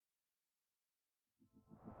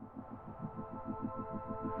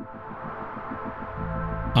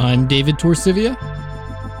I'm David Torsivia.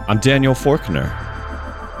 I'm Daniel Faulkner.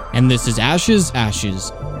 And this is Ashes,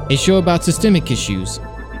 a show about systemic issues,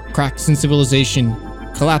 cracks in civilization,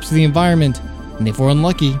 collapse of the environment, and if we're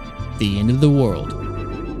unlucky, the end of the world.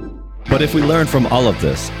 But if we learn from all of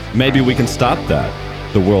this, maybe we can stop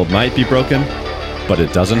that. The world might be broken, but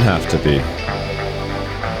it doesn't have to be.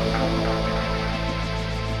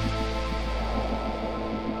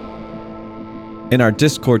 In our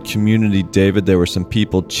Discord community, David, there were some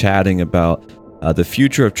people chatting about the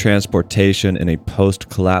future of transportation in a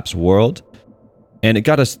post-collapse world. And it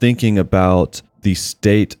got us thinking about the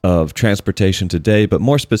state of transportation today, but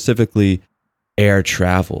more specifically, air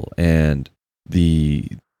travel and the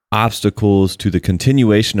obstacles to the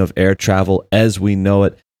continuation of air travel as we know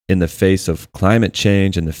it in the face of climate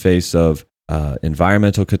change, in the face of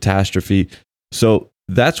environmental catastrophe. So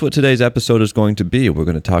that's what today's episode is going to be. We're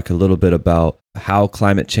going to talk a little bit about how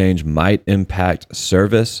climate change might impact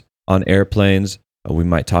service on airplanes. We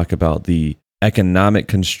might talk about the economic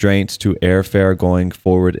constraints to airfare going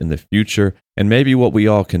forward in the future, and maybe what we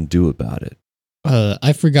all can do about it.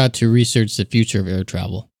 I forgot to research the future of air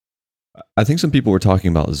travel. I think some people were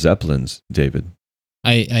talking about Zeppelins, David.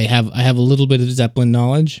 I have a little bit of Zeppelin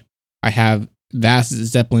knowledge. I have vast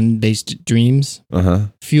Zeppelin-based dreams,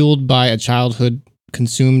 fueled by a childhood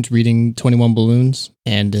consumed reading 21 Balloons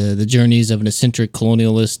and the journeys of an eccentric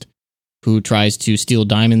colonialist who tries to steal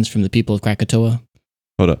diamonds from the people of Krakatoa.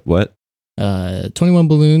 Hold up, what? 21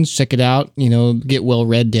 Balloons, check it out. You know, get well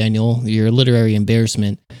read, Daniel. You're a literary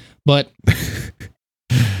embarrassment. But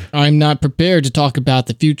I'm not prepared to talk about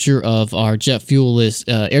the future of our jet fuel-less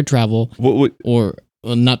air travel, or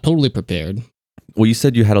not totally prepared. Well, you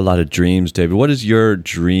said you had a lot of dreams, David. What is your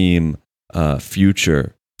dream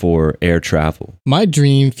future for air travel? My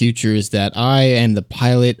dream future is that I am the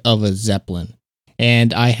pilot of a Zeppelin.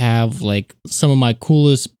 And I have like some of my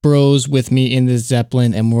coolest bros with me in this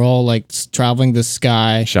Zeppelin, and we're all like traveling the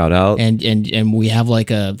sky. Shout out. And we have like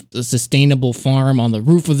a sustainable farm on the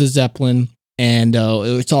roof of the Zeppelin. And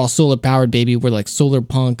it's all solar powered, baby. We're like solar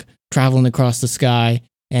punk traveling across the sky.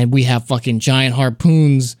 And we have fucking giant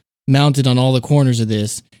harpoons mounted on all the corners of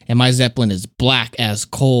this. And my Zeppelin is black as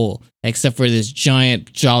coal, except for this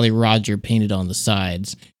giant Jolly Roger painted on the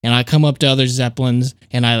sides. And I come up to other Zeppelins,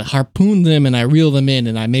 and I harpoon them, and I reel them in,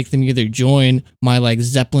 and I make them either join my like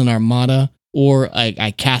Zeppelin armada, or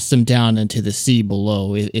I cast them down into the sea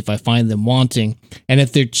below if I find them wanting. And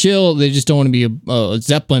if they're chill, they just don't want to be a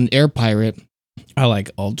Zeppelin air pirate,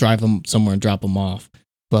 I'll drive them somewhere and drop them off.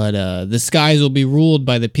 But the skies will be ruled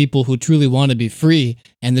by the people who truly want to be free,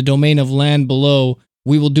 and the domain of land below,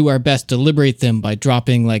 we will do our best to liberate them by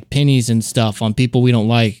dropping like pennies and stuff on people we don't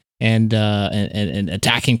like and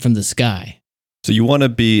attacking from the sky. So you want to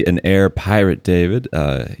be an air pirate, David?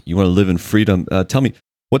 You want to live in freedom? Tell me,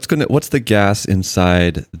 what's the gas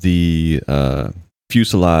inside the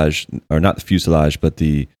fuselage, or not the fuselage, but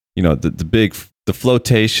the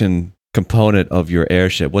flotation component of your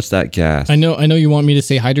airship? What's that gas? I know you want me to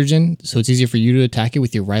say hydrogen, so it's easier for you to attack it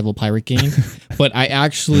with your rival pirate gang. But I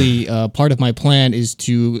actually, part of my plan is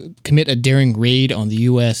to commit a daring raid on the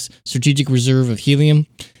U.S. strategic reserve of helium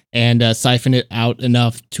and siphon it out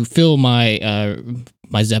enough to fill my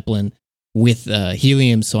my Zeppelin with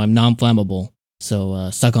helium, so I'm non-flammable. So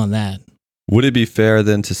suck on that. Would it be fair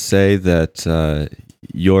then to say that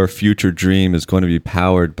your future dream is going to be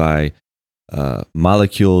powered by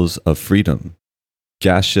molecules of freedom,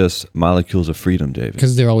 gaseous molecules of freedom, David?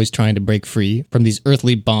 Because they're always trying to break free from these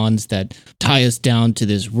earthly bonds that tie us down to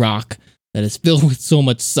this rock that is filled with so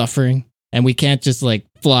much suffering, and we can't just like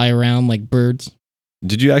fly around like birds.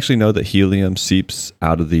 Did you actually know that helium seeps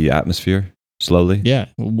out of the atmosphere slowly? Yeah,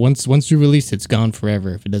 once you release it, it's gone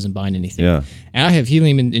forever if it doesn't bind anything. Yeah, and I have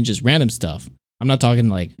helium in just random stuff. I'm not talking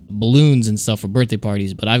like balloons and stuff for birthday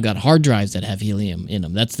parties, but I've got hard drives that have helium in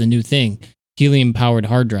them. That's the new thing. Helium-powered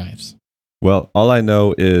hard drives. Well, all I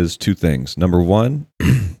know is two things. Number one,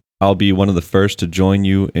 I'll be one of the first to join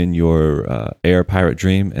you in your air pirate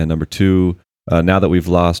dream. And number two, now that we've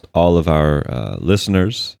lost all of our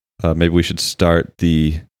listeners, maybe we should start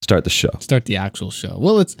the show. Start the actual show.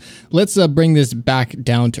 Well, let's bring this back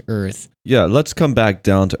down to earth. Yeah, let's come back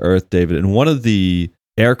down to earth, David. And one of the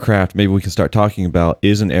aircraft maybe we can start talking about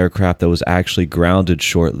is an aircraft that was actually grounded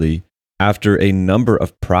shortly after a number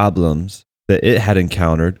of problems that it had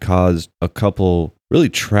encountered caused a couple really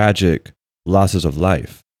tragic losses of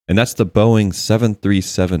life. And that's the Boeing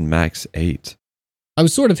 737 MAX 8. I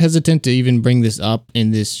was sort of hesitant to even bring this up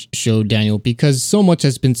in this show, Daniel, because so much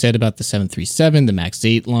has been said about the 737, the MAX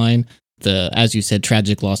 8 line, the, as you said,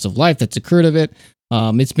 tragic loss of life that's occurred of it.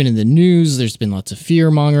 It's been in the news. There's been lots of fear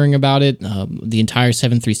mongering about it. The entire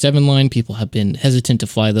 737 line, people have been hesitant to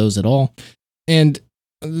fly those at all. And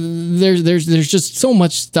there's just so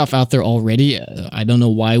much stuff out there already. I don't know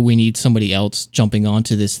why we need somebody else jumping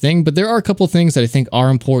onto this thing, but there are a couple of things that I think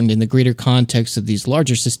are important in the greater context of these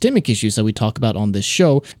larger systemic issues that we talk about on this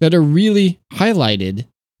show that are really highlighted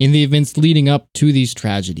in the events leading up to these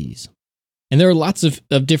tragedies. And there are lots of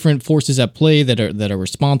different forces at play that are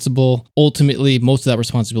responsible. Ultimately, most of that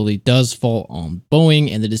responsibility does fall on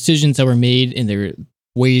Boeing and the decisions that were made in their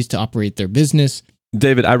ways to operate their business.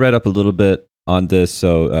 David, I read up a little bit on this,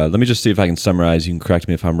 so let me just see if I can summarize. You can correct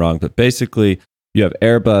me if I'm wrong, but basically you have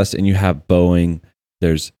Airbus and you have Boeing.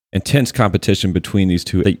 There's intense competition between these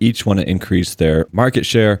two. They each want to increase their market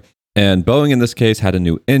share, and Boeing in this case had a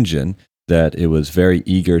new engine that it was very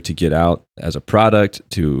eager to get out as a product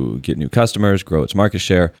to get new customers, grow its market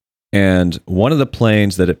share. And one of the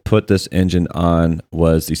planes that it put this engine on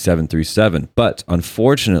was the 737, but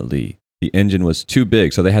unfortunately the engine was too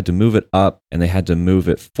big, so they had to move it up and they had to move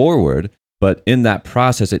it forward. But in that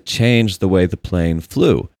process, it changed the way the plane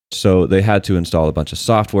flew. So they had to install a bunch of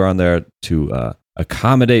software on there to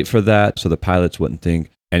accommodate for that so the pilots wouldn't think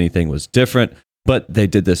anything was different. But they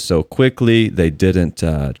did this so quickly. They didn't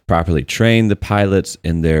properly train the pilots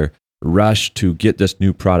in their rush to get this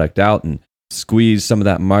new product out and squeeze some of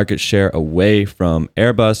that market share away from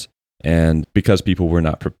Airbus. And because people were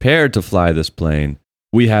not prepared to fly this plane,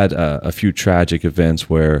 we had a few tragic events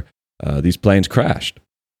where these planes crashed.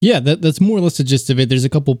 Yeah, that's more or less the gist of it. There's a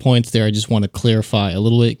couple points there I just want to clarify a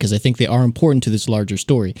little bit because I think they are important to this larger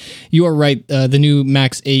story. You are right. The new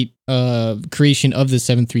MAX 8 creation of the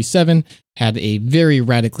 737 had a very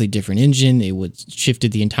radically different engine. It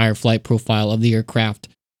shifted the entire flight profile of the aircraft.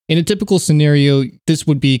 In a typical scenario, this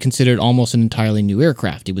would be considered almost an entirely new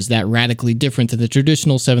aircraft. It was that radically different than the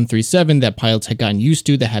traditional 737 that pilots had gotten used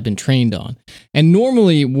to, that had been trained on. And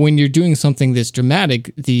normally, when you're doing something this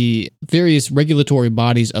dramatic, the various regulatory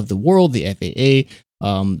bodies of the world, the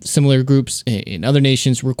FAA, similar groups in other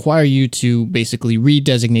nations, require you to basically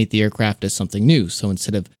redesignate the aircraft as something new. So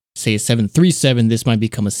instead of, say, a 737, this might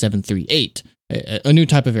become a 738, a new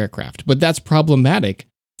type of aircraft. But that's problematic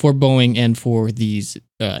for Boeing and for these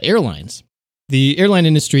airlines. The airline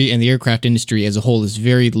industry and the aircraft industry as a whole is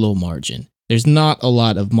very low margin. There's not a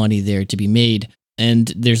lot of money there to be made,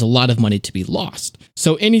 and there's a lot of money to be lost.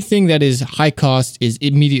 So anything that is high cost is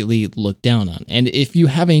immediately looked down on. And if you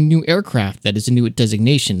have a new aircraft that is a new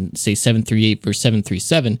designation, say 738 versus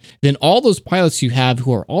 737, then all those pilots you have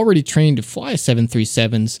who are already trained to fly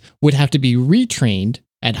 737s would have to be retrained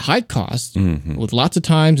at high cost with lots of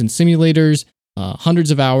times in simulators, hundreds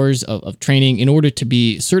of hours of training in order to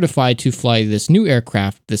be certified to fly this new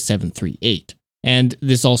aircraft, the 738. And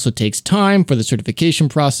this also takes time for the certification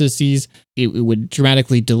processes. It would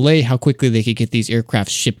dramatically delay how quickly they could get these aircraft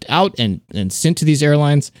shipped out and sent to these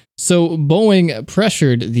airlines. So Boeing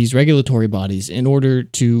pressured these regulatory bodies in order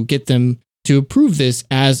to get them to approve this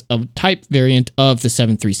as a type variant of the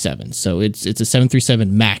 737. So it's a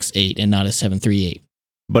 737 MAX 8 and not a 738.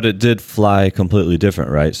 But it did fly completely different,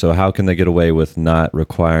 right? So how can they get away with not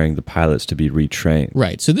requiring the pilots to be retrained?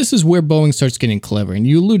 Right. So this is where Boeing starts getting clever. And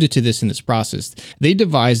you alluded to this in this process. They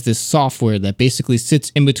devised this software that basically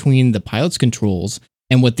sits in between the pilot's controls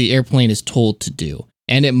and what the airplane is told to do.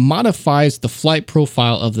 And it modifies the flight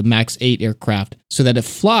profile of the MAX 8 aircraft so that it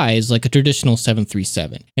flies like a traditional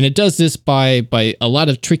 737. And it does this by a lot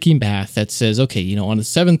of tricky math that says, okay, on a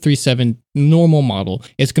 737 normal model,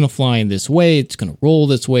 it's going to fly in this way, it's going to roll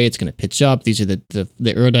this way, it's going to pitch up. These are the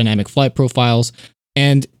aerodynamic flight profiles.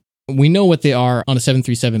 And we know what they are on a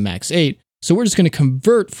 737 MAX 8, so we're just going to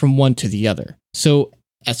convert from one to the other. So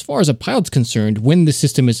as far as a pilot's concerned, when the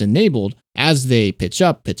system is enabled, as they pitch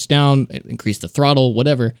up, pitch down, increase the throttle,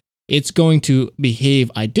 whatever, it's going to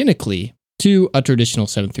behave identically to a traditional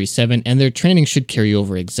 737, and their training should carry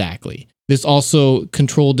over exactly. This also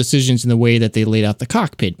controlled decisions in the way that they laid out the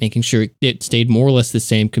cockpit, making sure it stayed more or less the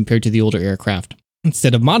same compared to the older aircraft,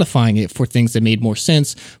 instead of modifying it for things that made more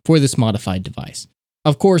sense for this modified device.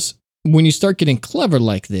 Of course, when you start getting clever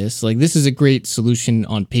like this is a great solution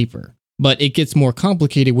on paper. But it gets more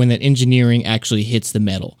complicated when that engineering actually hits the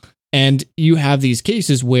metal. And you have these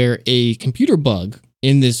cases where a computer bug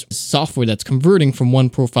in this software that's converting from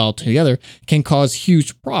one profile to the other can cause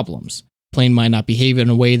huge problems. Plane might not behave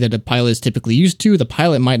in a way that a pilot is typically used to. The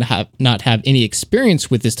pilot might not have any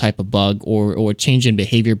experience with this type of bug or change in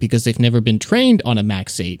behavior because they've never been trained on a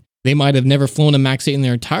MAX 8. They might have never flown a MAX 8 in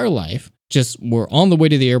their entire life. just were on the way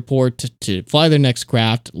to the airport to fly their next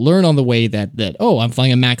craft, learn on the way that oh, I'm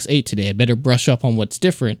flying a MAX 8 today, I better brush up on what's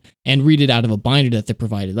different, and read it out of a binder that they're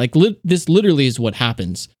provided. Like this literally is what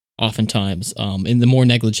happens oftentimes in the more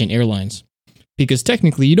negligent airlines. Because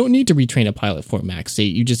technically, you don't need to retrain a pilot for a MAX 8.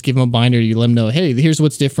 You just give them a binder, you let them know, hey, here's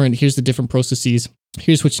what's different, here's the different processes,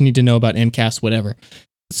 here's what you need to know about MCAS, whatever.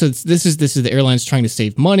 So this is the airlines trying to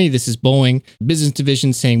save money. This is Boeing business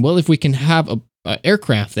division saying, well, if we can have a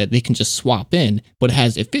aircraft that they can just swap in, but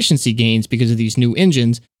has efficiency gains because of these new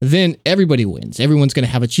engines, then everybody wins. Everyone's going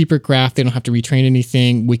to have a cheaper craft. They don't have to retrain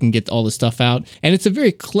anything. We can get all the stuff out. And it's a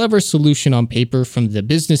very clever solution on paper from the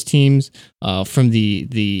business teams, from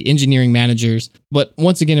the engineering managers. But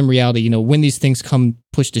once again, in reality, when these things come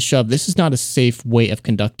push to shove, this is not a safe way of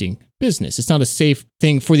conducting business. It's not a safe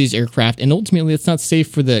thing for these aircraft. And ultimately, it's not safe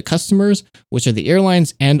for the customers, which are the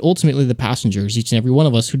airlines, and ultimately the passengers, each and every one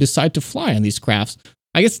of us who decide to fly on these crafts.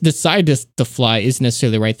 I guess decide to fly isn't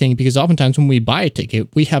necessarily the right thing, because oftentimes when we buy a ticket,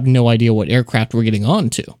 we have no idea what aircraft we're getting on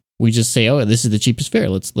to. We just say, oh, this is the cheapest fare.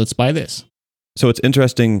 Let's buy this. So it's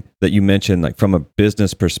interesting that you mentioned, like, from a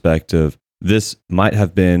business perspective, this might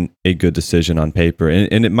have been a good decision on paper,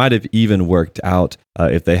 and it might have even worked out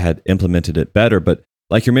if they had implemented it better. But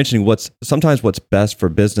like you're mentioning, sometimes what's best for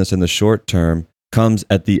business in the short term comes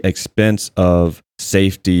at the expense of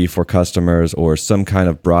safety for customers or some kind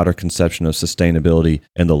of broader conception of sustainability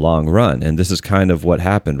in the long run. And this is kind of what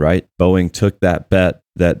happened, right? Boeing took that bet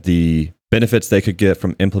that the benefits they could get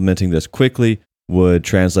from implementing this quickly would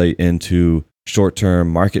translate into short-term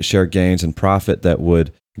market share gains and profit that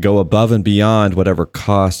would go above and beyond whatever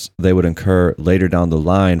costs they would incur later down the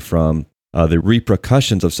line from the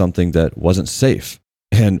repercussions of something that wasn't safe.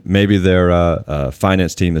 And maybe their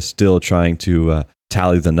finance team is still trying to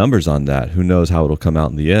tally the numbers on that. Who knows how it'll come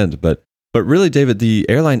out in the end. But really, David, the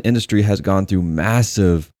airline industry has gone through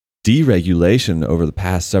massive deregulation over the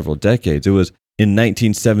past several decades. It was in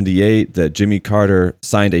 1978 that Jimmy Carter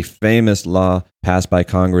signed a famous law passed by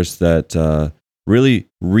Congress that really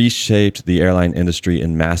reshaped the airline industry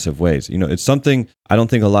in massive ways. It's something I don't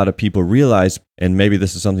think a lot of people realize, and maybe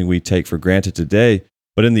this is something we take for granted today.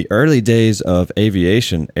 But in the early days of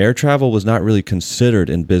aviation, air travel was not really considered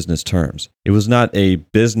in business terms. It was not a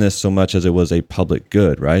business so much as it was a public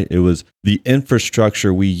good, right? It was the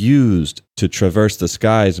infrastructure we used to traverse the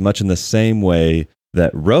skies, much in the same way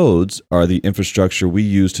that roads are the infrastructure we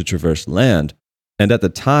use to traverse land. And at the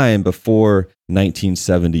time, before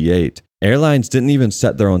 1978, airlines didn't even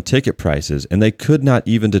set their own ticket prices, and they could not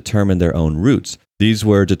even determine their own routes. These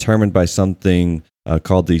were determined by something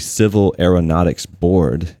called the Civil Aeronautics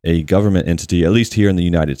Board, a government entity, at least here in the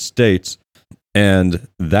United States. And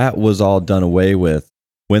that was all done away with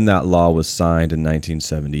when that law was signed in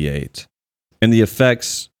 1978. And the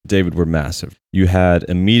effects, David, were massive. You had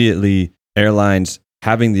immediately airlines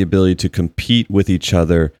having the ability to compete with each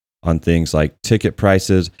other on things like ticket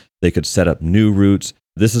prices. They could set up new routes.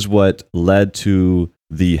 This is what led to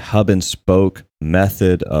the hub and spoke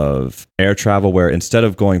method of air travel, where instead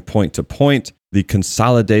of going point to point, the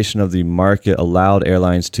consolidation of the market allowed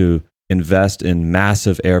airlines to invest in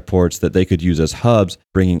massive airports that they could use as hubs,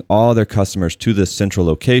 bringing all their customers to this central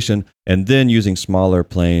location, and then using smaller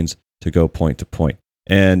planes to go point to point.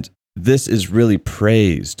 And this is really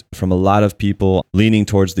praised from a lot of people leaning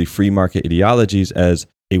towards the free market ideologies as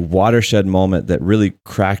a watershed moment that really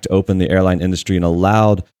cracked open the airline industry and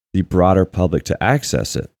allowed the broader public to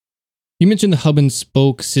access it. You mentioned the hub and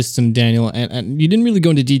spoke system, Daniel, and you didn't really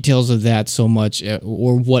go into details of that so much,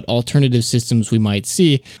 or what alternative systems we might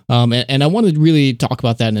see. And I want to really talk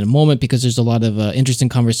about that in a moment, because there's a lot of interesting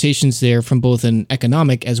conversations there from both an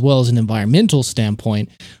economic as well as an environmental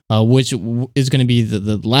standpoint, which is going to be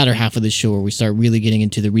the latter half of the show, where we start really getting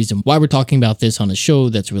into the reason why we're talking about this on a show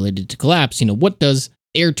that's related to Collapse. What does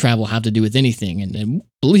air travel have to do with anything? And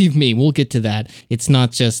believe me, we'll get to that. It's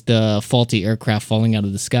not just faulty aircraft falling out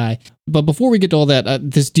of the sky. But before we get to all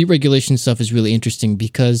that, this deregulation stuff is really interesting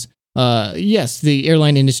because, yes, the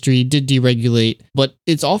airline industry did deregulate, but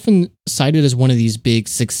it's often cited as one of these big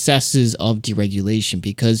successes of deregulation,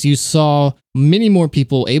 because you saw many more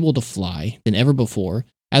people able to fly than ever before,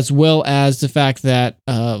 as well as the fact that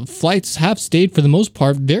flights have stayed, for the most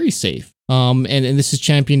part, very safe. And this is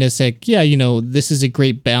championed as like, this is a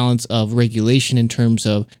great balance of regulation in terms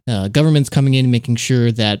of governments coming in and making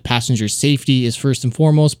sure that passenger safety is first and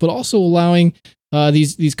foremost, but also allowing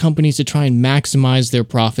these companies to try and maximize their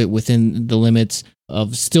profit within the limits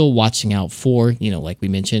of still watching out for, like we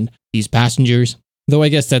mentioned, these passengers. Though I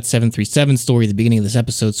guess that 737 story at the beginning of this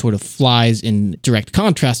episode sort of flies in direct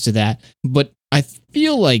contrast to that. But I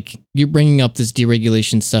feel like you're bringing up this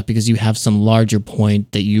deregulation stuff because you have some larger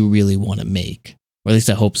point that you really want to make. Or at least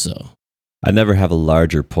I hope so. I never have a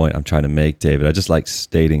larger point I'm trying to make, David. I just like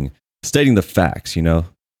stating the facts, you know?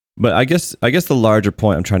 But I guess the larger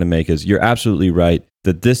point I'm trying to make is you're absolutely right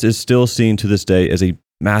that this is still seen to this day as a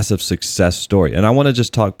massive success story. And I want to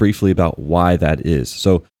just talk briefly about why that is.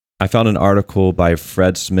 So I found an article by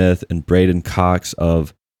Fred Smith and Braden Cox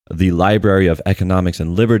of the Library of Economics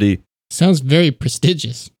and Liberty. Sounds very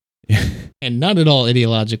prestigious and not at all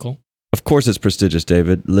ideological. Of course it's prestigious,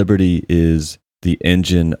 David. Liberty is the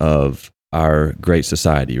engine of our great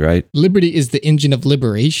society, right? Liberty is the engine of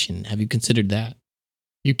liberation. Have you considered that?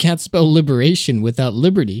 You can't spell liberation without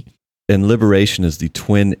liberty. And liberation is the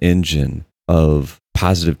twin engine of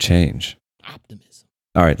positive change. Optimism.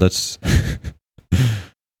 All right, let's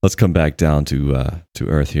come back down to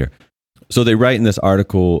earth here. So they write in this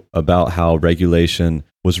article about how regulation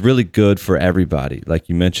was really good for everybody, like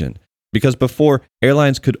you mentioned. Because before,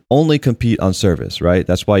 airlines could only compete on service, right?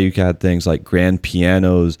 That's why you had things like grand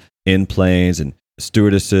pianos in planes and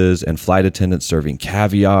stewardesses and flight attendants serving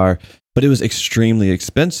caviar. But it was extremely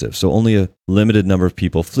expensive, so only a limited number of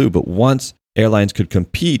people flew. But once airlines could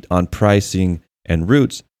compete on pricing and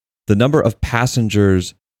routes, the number of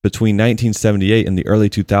passengers between 1978 and the early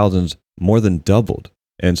 2000s more than doubled.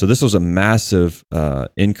 And so this was a massive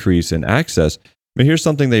increase in access. But here's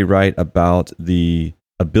something they write about the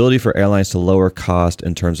ability for airlines to lower cost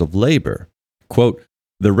in terms of labor. Quote,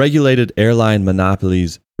 the regulated airline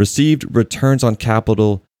monopolies received returns on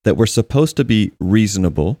capital that were supposed to be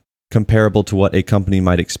reasonable, comparable to what a company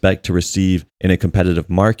might expect to receive in a competitive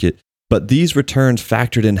market, but these returns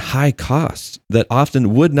factored in high costs that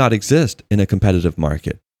often would not exist in a competitive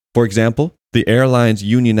market. For example, the airline's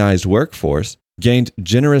unionized workforce gained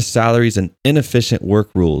generous salaries and inefficient work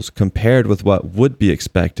rules compared with what would be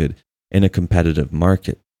expected in a competitive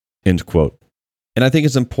market, end quote. And I think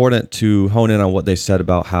it's important to hone in on what they said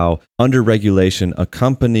about how under regulation, a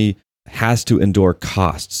company has to endure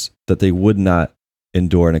costs that they would not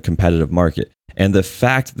endure in a competitive market. And the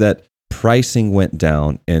fact that pricing went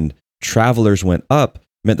down and travelers went up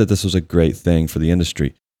meant that this was a great thing for the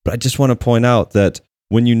industry. But I just want to point out that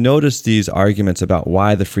when you notice these arguments about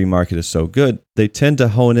why the free market is so good, they tend to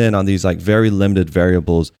hone in on these like very limited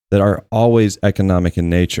variables that are always economic in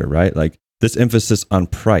nature, right? Like this emphasis on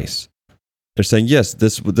price. They're saying, yes,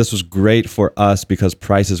 this was great for us because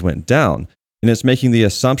prices went down. And it's making the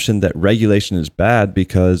assumption that regulation is bad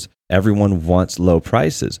because everyone wants low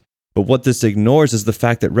prices. But what this ignores is the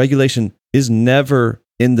fact that regulation is never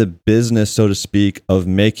in the business, so to speak, of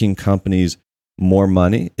making companies more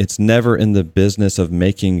money. It's never in the business of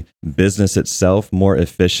making business itself more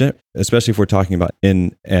efficient, especially if we're talking about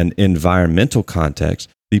in an environmental context.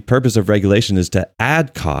 The purpose of regulation is to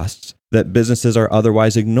add costs that businesses are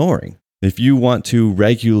otherwise ignoring. If you want to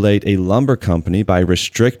regulate a lumber company by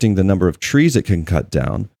restricting the number of trees it can cut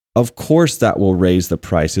down, of course that will raise the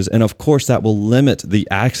prices, and of course that will limit the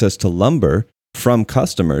access to lumber from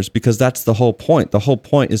customers, because that's the whole point. The whole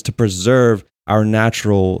point is to preserve our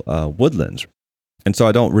natural woodlands. And so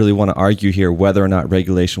I don't really want to argue here whether or not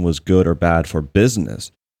regulation was good or bad for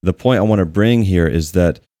business. The point I want to bring here is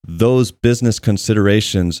that those business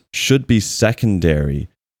considerations should be secondary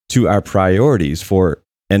to our priorities for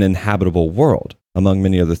an inhabitable world, among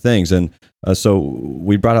many other things. And so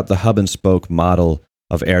we brought up the hub and spoke model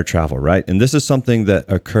of air travel, right? And this is something that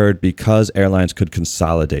occurred because airlines could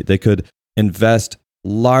consolidate. They could invest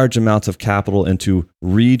large amounts of capital into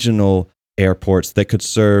regional airports that could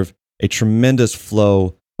serve a tremendous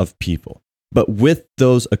flow of people. But with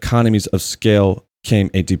those economies of scale came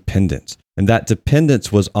a dependence. And that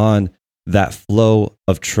dependence was on that flow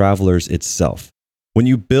of travelers itself. When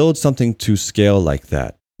you build something to scale like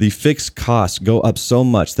that, the fixed costs go up so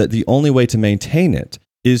much that the only way to maintain it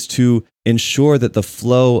is to ensure that the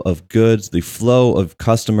flow of goods, the flow of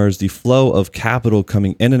customers, the flow of capital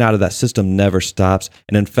coming in and out of that system never stops.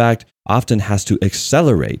 And in fact, often has to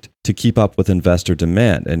accelerate to keep up with investor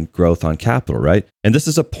demand and growth on capital, right? And this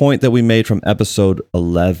is a point that we made from episode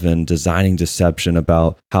 11, Designing Deception,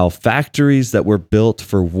 about how factories that were built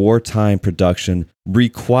for wartime production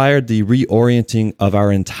required the reorienting of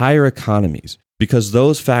our entire economies because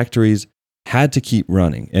those factories had to keep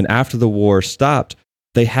running. And after the war stopped,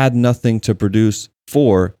 they had nothing to produce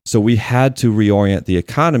for, so we had to reorient the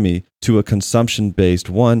economy to a consumption-based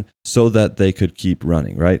one so that they could keep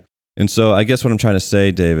running, right? And so I guess what I'm trying to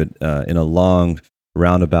say, David, in a long,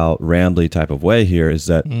 roundabout, rambly type of way here is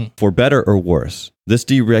that for better or worse, this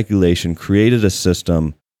deregulation created a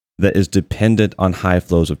system that is dependent on high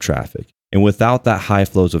flows of traffic. And without that high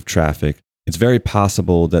flows of traffic, it's very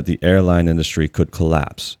possible that the airline industry could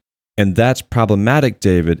collapse. And that's problematic,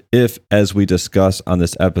 David, if, as we discuss on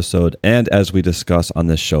this episode and as we discuss on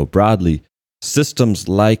this show broadly, systems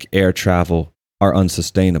like air travel are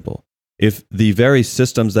unsustainable. If the very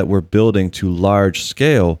systems that we're building to large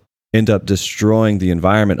scale end up destroying the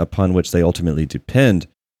environment upon which they ultimately depend,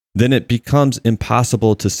 then it becomes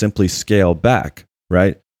impossible to simply scale back,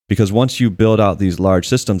 right? Because once you build out these large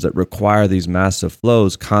systems that require these massive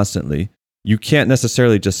flows constantly, you can't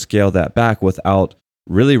necessarily just scale that back without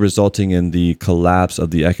really resulting in the collapse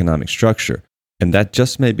of the economic structure. And that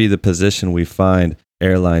just may be the position we find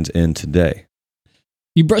airlines in today.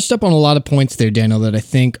 You brushed up on a lot of points there, Daniel, that I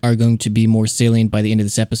think are going to be more salient by the end of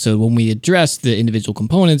this episode when we address the individual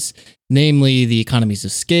components, namely the economies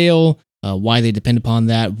of scale, why they depend upon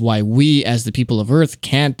that, why we as the people of Earth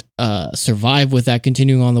can't survive with that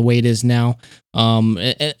continuing on the way it is now. And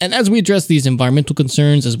as we address these environmental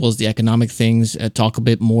concerns as well as the economic things, talk a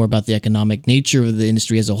bit more about the economic nature of the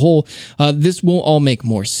industry as a whole, this will all make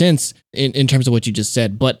more sense in terms of what you just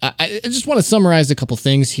said. But I just want to summarize a couple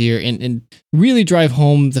things here and really drive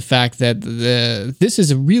home the fact that this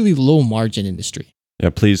is a really low margin industry. Yeah,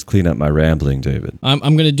 please clean up my rambling, David. I'm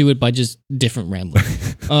going to do it by just different rambling.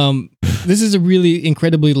 This is a really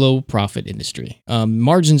incredibly low profit industry.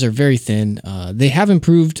 Margins are very thin. They have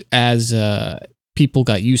improved as people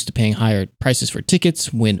got used to paying higher prices for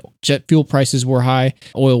tickets when jet fuel prices were high.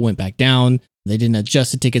 Oil went back down. They didn't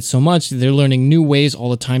adjust the tickets so much. They're learning new ways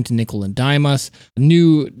all the time to nickel and dime us.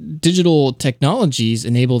 New digital technologies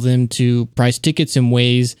enable them to price tickets in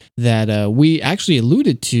ways that we actually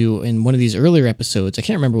alluded to in one of these earlier episodes. I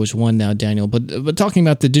can't remember which one now, Daniel, but talking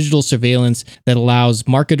about the digital surveillance that allows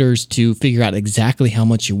marketers to figure out exactly how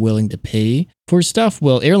much you're willing to pay for stuff.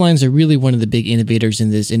 Well, airlines are really one of the big innovators in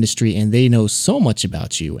this industry, and they know so much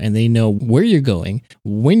about you, and they know where you're going,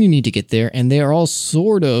 when you need to get there, and they are all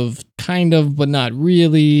sort of, kind of, but not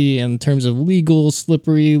really in terms of legal,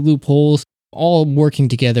 slippery loopholes, all working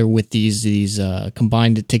together with these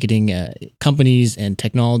combined ticketing companies and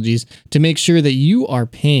technologies to make sure that you are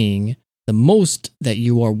paying the most that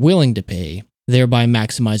you are willing to pay, thereby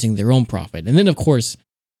maximizing their own profit. And then, of course,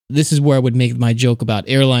 this is where I would make my joke about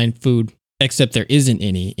airline food, except there isn't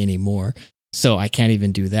any anymore, so I can't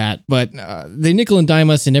even do that. But they nickel and dime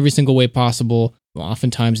us in every single way possible.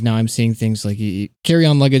 Oftentimes now I'm seeing things like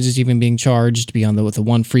carry-on luggage is even being charged beyond with the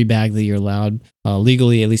one free bag that you're allowed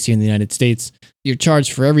legally, at least here in the United States. You're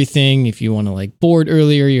charged for everything. If you want to board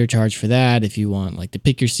earlier, you're charged for that. If you want to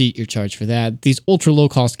pick your seat, you're charged for that. These ultra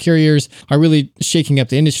low-cost carriers are really shaking up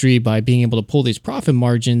the industry by being able to pull these profit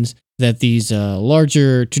margins that these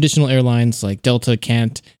larger traditional airlines like Delta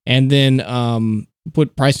can't, and then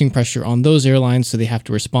put pricing pressure on those airlines, so they have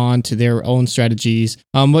to respond to their own strategies.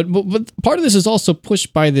 But part of this is also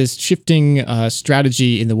pushed by this shifting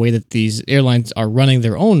strategy in the way that these airlines are running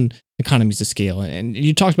their own economies of scale. And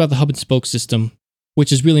you talked about the hub and spoke system,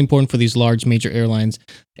 which is really important for these large major airlines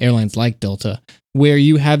like Delta, where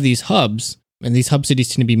you have these hubs, and these hub cities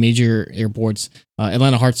tend to be major airports,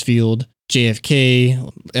 Atlanta Hartsfield, JFK,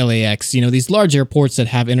 LAX, these large airports that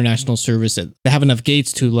have international service, that have enough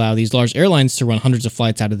gates to allow these large airlines to run hundreds of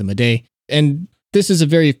flights out of them a day. And this is a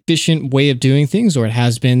very efficient way of doing things, or it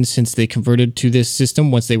has been since they converted to this system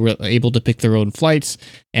once they were able to pick their own flights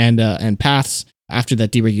and paths after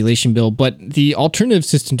that deregulation bill. But the alternative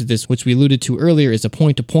system to this, which we alluded to earlier, is a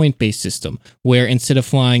point-to-point based system, where instead of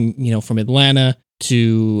flying, from Atlanta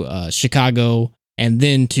to Chicago and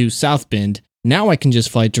then to South Bend, now I can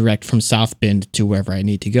just fly direct from South Bend to wherever I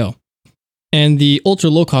need to go. And the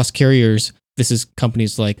ultra low-cost carriers, this is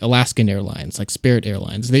companies like Alaskan Airlines, like Spirit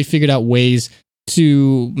Airlines, they figured out ways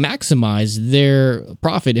to maximize their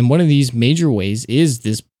profit. And one of these major ways is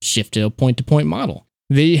this shift to a point-to-point model.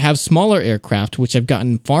 They have smaller aircraft, which have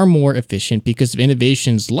gotten far more efficient because of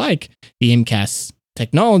innovations like the MCAS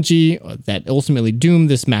technology that ultimately doomed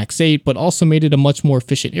this MAX 8, but also made it a much more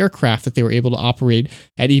efficient aircraft that they were able to operate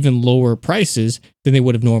at even lower prices than they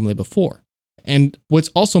would have normally before. And what's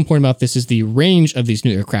also important about this is the range of these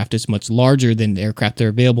new aircraft is much larger than the aircraft that are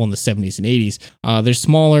available in the 70s and 80s. They're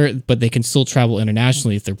smaller, but they can still travel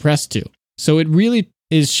internationally if they're pressed to. So it really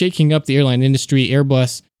is shaking up the airline industry.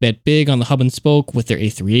 Airbus bet big on the hub and spoke with their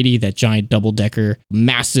A380, that giant double-decker,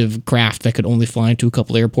 massive craft that could only fly into a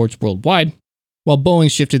couple airports worldwide, while Boeing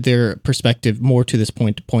shifted their perspective more to this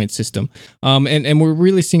point-to-point system. And we're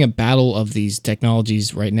really seeing a battle of these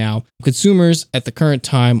technologies right now. Consumers at the current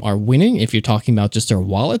time are winning if you're talking about just their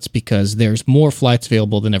wallets, because there's more flights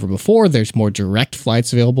available than ever before. There's more direct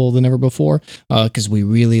flights available than ever before, because we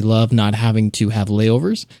really love not having to have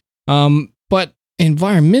layovers. But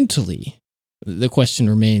environmentally, the question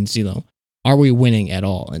remains, Are we winning at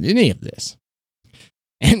all in any of this?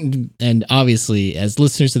 And obviously, as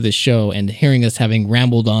listeners of this show and hearing us having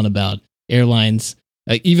rambled on about airlines,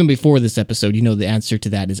 even before this episode, you know the answer to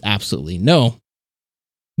that is absolutely no.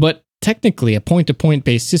 But technically, a point-to-point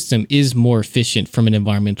based system is more efficient from an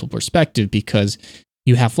environmental perspective because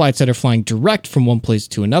you have flights that are flying direct from one place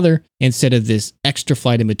to another instead of this extra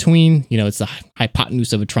flight in between. You know, it's the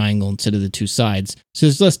hypotenuse of a triangle instead of the two sides. So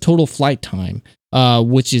there's less total flight time,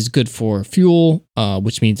 which is good for fuel,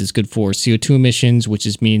 which means it's good for CO2 emissions,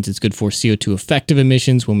 means it's good for CO2 effective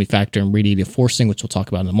emissions when we factor in radiative forcing, which we'll talk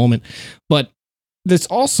about in a moment. But this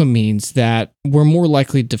also means that we're more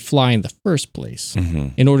likely to fly in the first place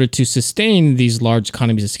in order to sustain these large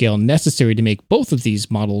economies of scale necessary to make both of these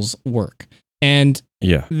models work. And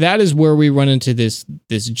that is where we run into this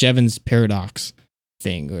Jevons paradox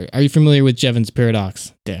thing. Are you familiar with Jevons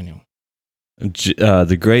paradox, Daniel?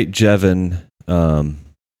 The great Jevon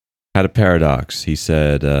had a paradox. He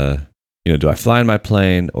said, do I fly in my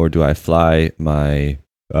plane or do I fly my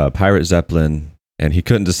pirate Zeppelin? And he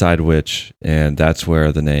couldn't decide which, and that's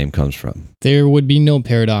where the name comes from. There would be no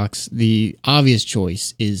paradox. The obvious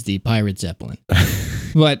choice is the pirate Zeppelin.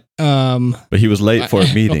 But he was late for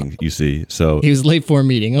a meeting, you see. So he was late for a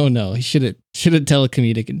meeting. Oh no, he should have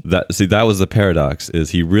telecommunicated. That was the paradox,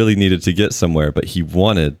 is he really needed to get somewhere, but he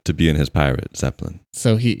wanted to be in his pirate Zeppelin.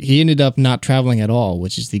 So he ended up not traveling at all,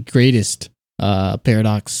 which is the greatest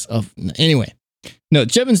paradox of anyway. No,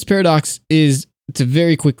 Jevons paradox is, to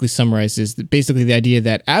very quickly summarize, is basically the idea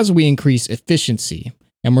that as we increase efficiency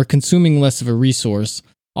and we're consuming less of a resource,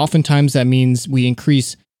 oftentimes that means we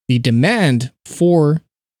increase the demand for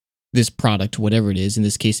this product, whatever it is, in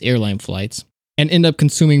this case, airline flights, and end up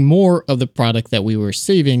consuming more of the product that we were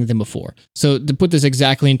saving than before. So to put this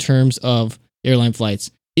exactly in terms of airline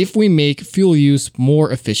flights, if we make fuel use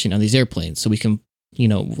more efficient on these airplanes, so we can,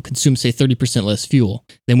 consume, say, 30% less fuel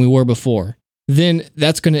than we were before, then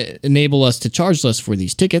that's going to enable us to charge less for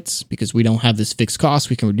these tickets because we don't have this fixed cost.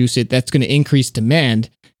 We can reduce it. That's going to increase demand.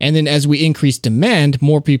 And then as we increase demand,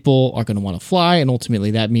 more people are going to want to fly. And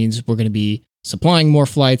ultimately, that means we're going to be supplying more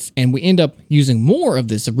flights. And we end up using more of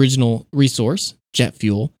this original resource, jet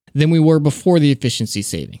fuel, than we were before the efficiency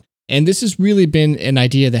saving. And this has really been an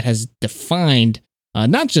idea that has defined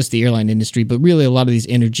not just the airline industry, but really a lot of these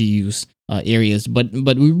energy use areas. But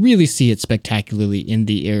we really see it spectacularly in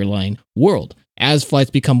the airline world. As flights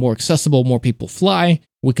become more accessible, more people fly,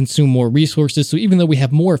 we consume more resources. So even though we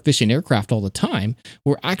have more efficient aircraft all the time,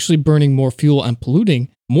 we're actually burning more fuel and polluting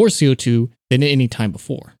more CO2 than at any time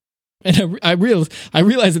before. And I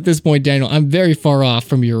realize at this point, Daniel, I'm very far off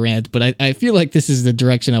from your rant, but I feel like this is the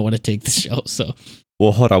direction I want to take the show. So,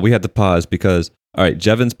 well, hold on. We had to pause because, all right,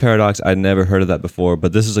 Jevons paradox, I'd never heard of that before,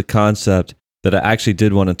 but this is a concept that I actually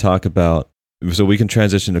did want to talk about so we can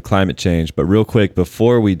transition to climate change. But real quick,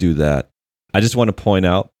 before we do that, I just want to point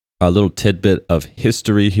out a little tidbit of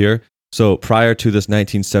history here. So prior to this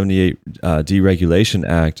 1978 Deregulation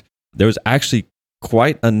Act, there was actually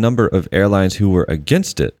quite a number of airlines who were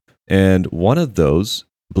against it. And one of those,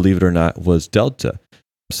 believe it or not, was Delta.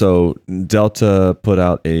 So Delta put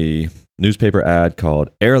out a newspaper ad called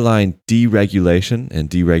Airline Deregulation, and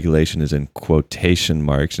deregulation is in quotation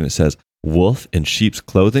marks, and it says, wolf in sheep's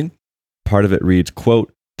clothing. Part of it reads,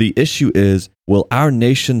 quote, "The issue is, will our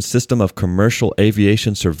nation's system of commercial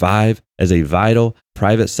aviation survive as a vital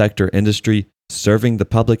private sector industry serving the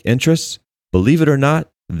public interests? Believe it or not,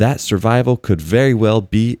 that survival could very well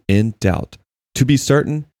be in doubt. To be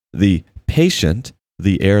certain, the patient,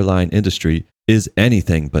 the airline industry, is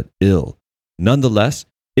anything but ill. Nonetheless,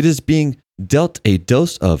 it is being dealt a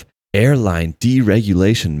dose of airline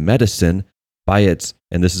deregulation medicine by its,"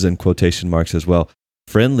 and this is in quotation marks as well,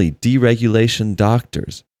 "friendly deregulation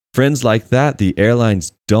doctors. Friends like that the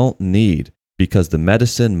airlines don't need because the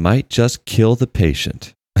medicine might just kill the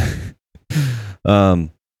patient."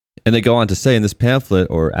 And they go on to say in this pamphlet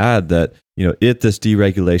or ad that, if this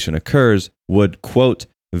deregulation occurs, would, quote,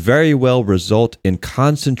 "very well result in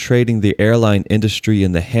concentrating the airline industry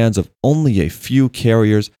in the hands of only a few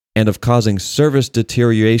carriers and of causing service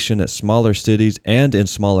deterioration at smaller cities and in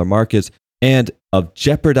smaller markets and of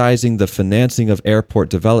jeopardizing the financing of airport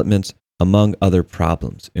developments, among other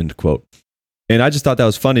problems," end quote. And I just thought that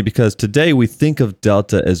was funny because today we think of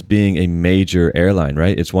Delta as being a major airline,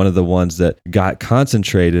 right? It's one of the ones that got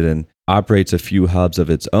concentrated and operates a few hubs of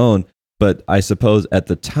its own. But I suppose at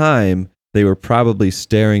the time, they were probably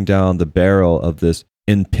staring down the barrel of this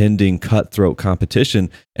impending cutthroat competition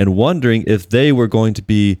and wondering if they were going to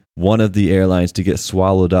be one of the airlines to get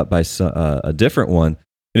swallowed up by a different one.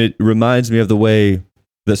 And it reminds me of the way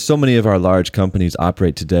that so many of our large companies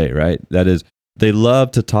operate today, right? That is, they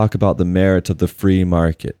love to talk about the merits of the free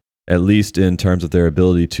market, at least in terms of their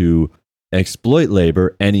ability to exploit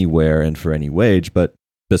labor anywhere and for any wage. But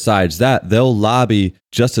besides that, they'll lobby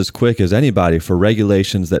just as quick as anybody for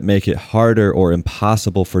regulations that make it harder or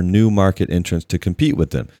impossible for new market entrants to compete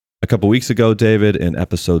with them. A couple weeks ago, David, in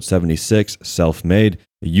episode 76, Self-Made,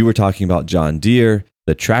 you were talking about John Deere,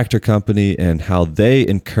 the tractor company, and how they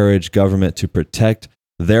encourage government to protect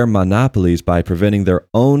their monopolies by preventing their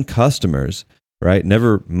own customers, right?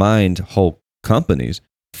 Never mind whole companies,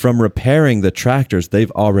 from repairing the tractors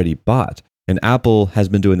they've already bought. And Apple has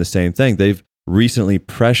been doing the same thing. They've recently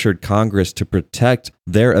pressured Congress to protect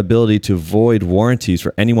their ability to void warranties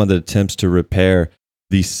for anyone that attempts to repair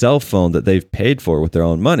the cell phone that they've paid for with their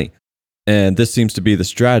own money. And this seems to be the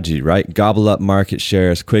strategy, right? Gobble up market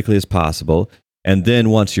share as quickly as possible. And then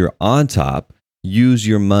once you're on top, use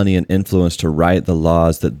your money and influence to write the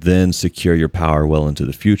laws that then secure your power well into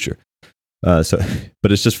the future.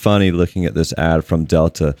 But it's just funny looking at this ad from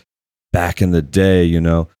Delta back in the day,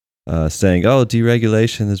 saying, oh,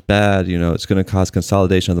 deregulation is bad. It's going to cause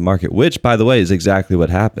consolidation of the market, which, by the way, is exactly what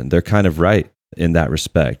happened. They're kind of right in that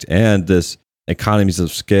respect. And this economies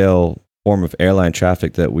of scale form of airline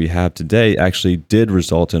traffic that we have today actually did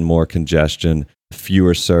result in more congestion,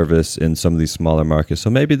 fewer service in some of these smaller markets. So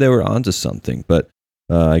maybe they were onto something, but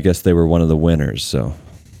I guess they were one of the winners. So,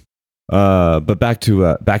 but back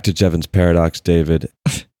to Jevons paradox, David.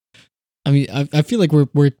 I mean, I feel like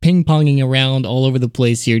we're ping-ponging around all over the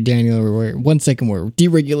place here, Daniel. We're 1 second we're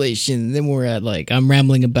deregulation, then we're at I'm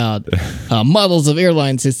rambling about models of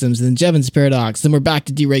airline systems, and then Jevons paradox, then we're back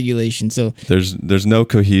to deregulation. So there's no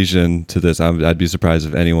cohesion to this. I'd be surprised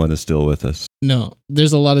if anyone is still with us. No,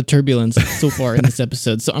 there's a lot of turbulence so far in this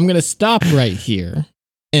episode. So I'm going to stop right here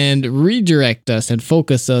and redirect us and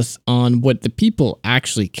focus us on what the people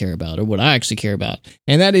actually care about, or what I actually care about,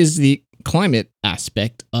 and that is the climate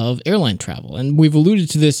aspect of airline travel. And we've alluded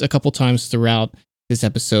to this a couple times throughout this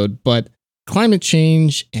episode, but climate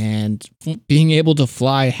change and being able to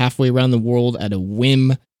fly halfway around the world at a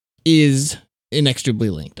whim is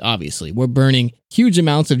inextricably linked. Obviously, we're burning huge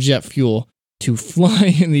amounts of jet fuel to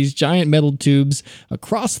fly in these giant metal tubes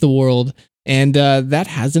across the world, and that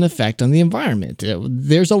has an effect on the environment.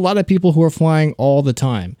 There's a lot of people who are flying all the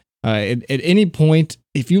time. At any point,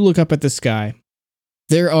 if you look up at the sky,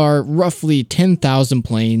 there are roughly 10,000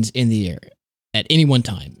 planes in the air at any one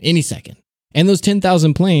time, any second. And those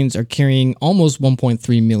 10,000 planes are carrying almost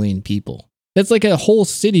 1.3 million people. That's like a whole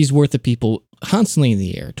city's worth of people constantly in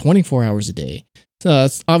the air, 24 hours a day. So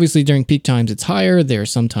obviously during peak times it's higher, there are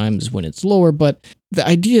some times when it's lower, but the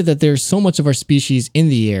idea that there's so much of our species in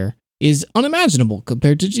the air is unimaginable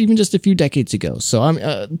compared to even just a few decades ago.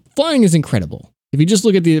 So flying is incredible. If you just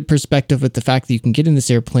look at the perspective of the fact that you can get in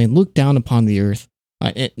this airplane, look down upon the earth,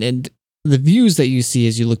 and the views that you see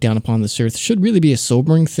as you look down upon this earth should really be a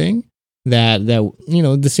sobering thing. That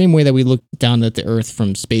the same way that we look down at the earth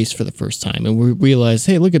from space for the first time and we realize,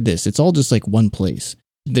 hey, look at this. It's all just like one place.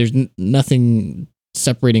 There's nothing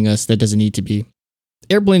separating us that doesn't need to be.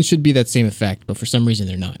 Airplanes should be that same effect, but for some reason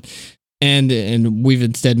they're not. And we've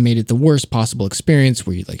instead made it the worst possible experience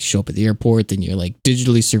where you show up at the airport, then you're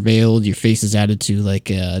digitally surveilled, your face is added to a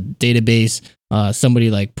database.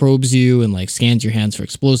 Somebody probes you and scans your hands for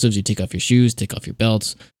explosives. You take off your shoes, take off your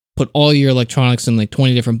belts, put all your electronics in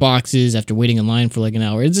 20 different boxes after waiting in line for an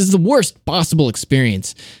hour. It's just the worst possible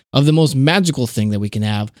experience of the most magical thing that we can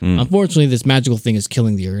have. Unfortunately, this magical thing is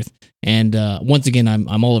killing the earth. And once again,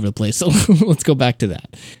 I'm all over the place. So let's go back to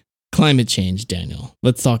that. Climate change, Daniel.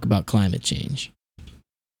 Let's talk about climate change.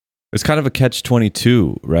 It's kind of a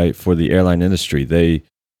catch-22, right, for the airline industry. They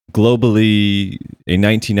globally, a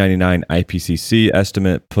 1999 IPCC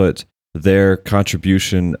estimate put their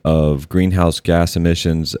contribution of greenhouse gas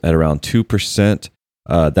emissions at around 2%.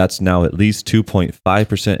 That's now at least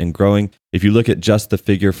 2.5% and growing. If you look at just the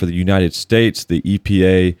figure for the United States, the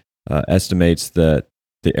EPA estimates that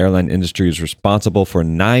the airline industry is responsible for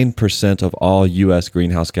 9% of all U.S.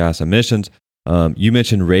 greenhouse gas emissions. You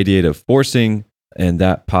mentioned radiative forcing, and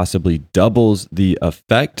that possibly doubles the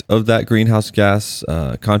effect of that greenhouse gas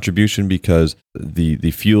contribution because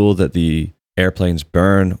the fuel that the airplanes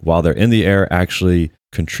burn while they're in the air actually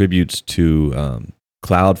contributes to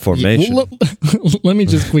cloud formation. Let me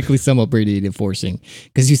just quickly sum up radiative forcing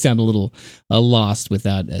because you sound a little lost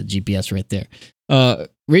without GPS right there.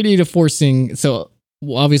 Radiative forcing, so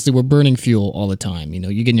obviously we're burning fuel all the time.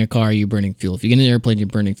 You get in your car, you're burning fuel. If you get in an airplane, you're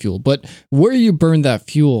burning fuel. But where you burn that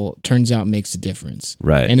fuel turns out makes a difference.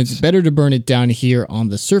 Right. And it's better to burn it down here on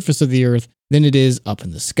the surface of the earth than it is up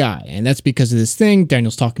in the sky. And that's because of this thing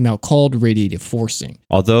Daniel's talking about called radiative forcing.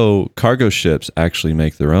 Although cargo ships actually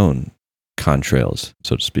make their own contrails,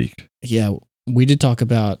 so to speak. Yeah, we did talk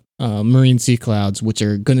about marine sea clouds, which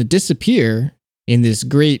are going to disappear in this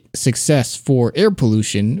great success for air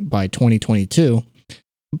pollution by 2022,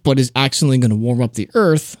 but is actually going to warm up the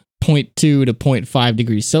Earth 0.2 to 0.5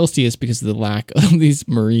 degrees Celsius because of the lack of these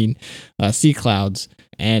marine sea clouds.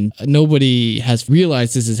 And nobody has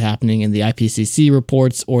realized this is happening in the IPCC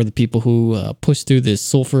reports or the people who pushed through this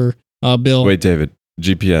sulfur bill. Wait, David,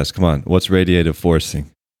 GPS, come on. What's radiative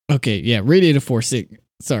forcing? Okay, yeah, radiative forcing.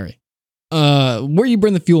 Sorry. Where you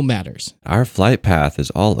burn the fuel matters. Our flight path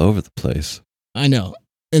is all over the place. I know.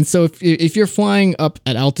 And so if you're flying up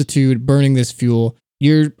at altitude, burning this fuel,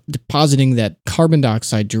 you're depositing that carbon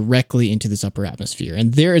dioxide directly into this upper atmosphere.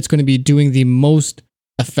 And there it's going to be doing the most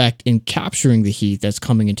effect in capturing the heat that's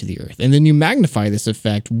coming into the Earth. And then you magnify this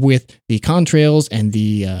effect with the contrails and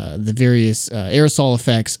the various aerosol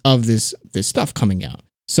effects of this stuff coming out.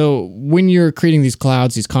 So when you're creating these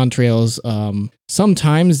clouds, these contrails,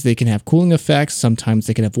 sometimes they can have cooling effects, sometimes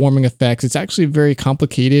they can have warming effects. It's actually very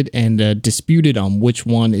complicated and disputed on which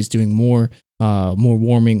one is doing more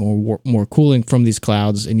warming or more cooling from these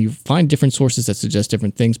clouds, and you find different sources that suggest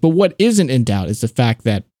different things. But what isn't in doubt is the fact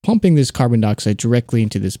that pumping this carbon dioxide directly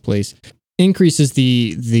into this place increases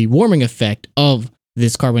the warming effect of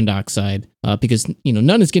this carbon dioxide because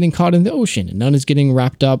none is getting caught in the ocean and none is getting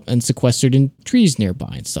wrapped up and sequestered in trees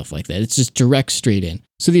nearby and stuff like that. It's just direct straight in.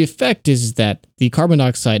 So the effect is that the carbon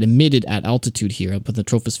dioxide emitted at altitude here up in the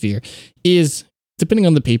troposphere is, depending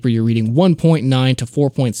on the paper you're reading, 1.9 to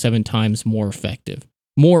 4.7 times more effective,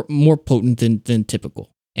 more potent than typical.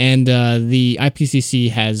 And the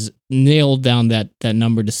IPCC has nailed down that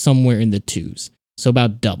number to somewhere in the 2s, so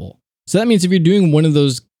about double. So that means if you're doing one of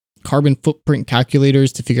those carbon footprint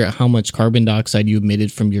calculators to figure out how much carbon dioxide you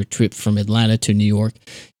emitted from your trip from Atlanta to New York,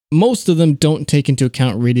 most of them don't take into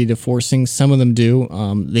account radiative forcing. Some of them do.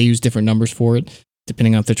 They use different numbers for it,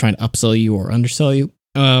 depending on if they're trying to upsell you or undersell you.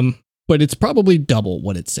 But it's probably double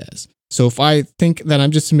what it says. So if I think that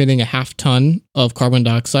I'm just emitting a half ton of carbon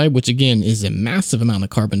dioxide, which again is a massive amount of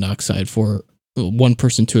carbon dioxide for one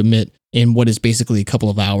person to emit in what is basically a couple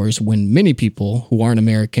of hours, when many people who aren't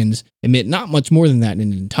Americans emit not much more than that in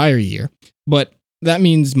an entire year. But that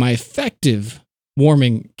means my effective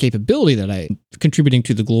warming capability that I'm contributing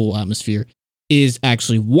to the global atmosphere is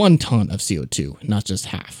actually 1 ton of CO2, not just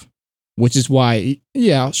half. Which is why,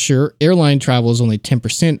 yeah, sure, airline travel is only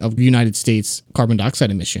 10% of United States carbon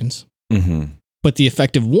dioxide emissions. Mm-hmm. But the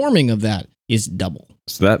effective warming of that is double.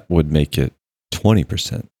 So that would make it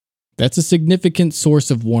 20%. That's a significant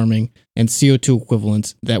source of warming and CO2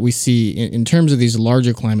 equivalents that we see in terms of these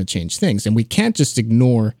larger climate change things. And we can't just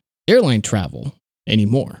ignore airline travel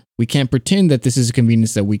anymore. We can't pretend that this is a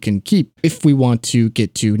convenience that we can keep if we want to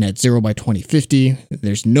get to net zero by 2050.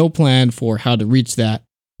 There's no plan for how to reach that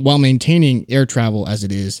while maintaining air travel as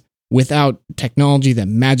it is, without technology that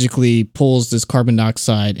magically pulls this carbon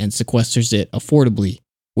dioxide and sequesters it affordably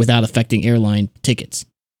without affecting airline tickets.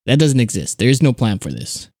 That doesn't exist. There is no plan for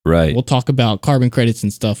this. Right. We'll talk about carbon credits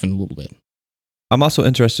and stuff in a little bit. I'm also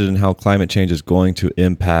interested in how climate change is going to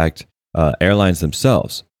impact airlines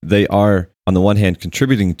themselves. They are, on the one hand,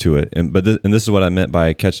 contributing to it, and this is what I meant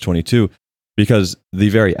by catch-22, because the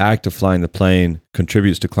very act of flying the plane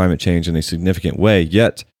contributes to climate change in a significant way,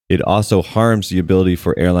 yet it also harms the ability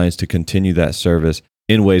for airlines to continue that service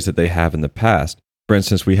in ways that they have in the past. For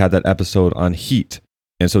instance, we had that episode on heat.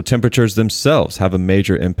 And so temperatures themselves have a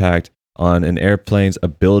major impact on an airplane's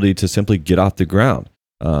ability to simply get off the ground.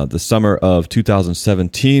 The summer of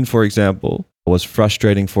 2017, for example, was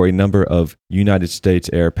frustrating for a number of United States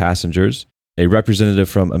air passengers. A representative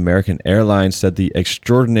from American Airlines said the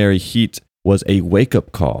extraordinary heat was a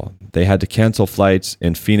wake-up call. They had to cancel flights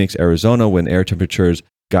in Phoenix, Arizona when air temperatures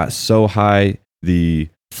got so high, the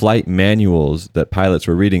flight manuals that pilots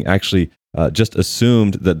were reading actually just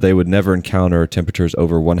assumed that they would never encounter temperatures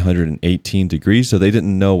over 118 degrees, so they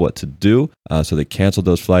didn't know what to do, so they canceled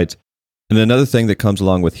those flights. And then another thing that comes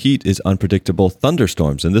along with heat is unpredictable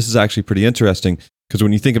thunderstorms, and this is actually pretty interesting because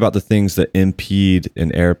when you think about the things that impede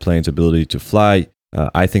an airplane's ability to fly,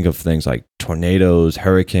 I think of things like tornadoes,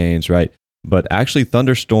 hurricanes, right? But actually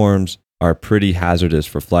thunderstorms are pretty hazardous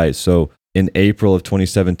for flights. So in April of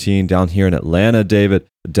 2017, down here in Atlanta, David,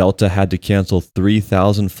 Delta had to cancel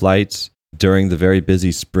 3,000 flights during the very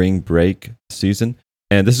busy spring break season.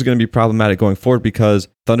 And this is going to be problematic going forward because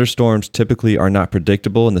thunderstorms typically are not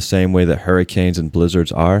predictable in the same way that hurricanes and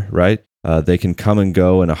blizzards are, right? They can come and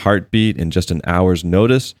go in a heartbeat in just an hour's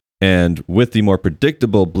notice. And with the more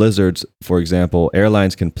predictable blizzards, for example,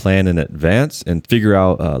 airlines can plan in advance and figure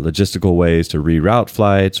out logistical ways to reroute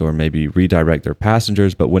flights or maybe redirect their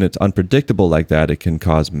passengers. But when it's unpredictable like that, it can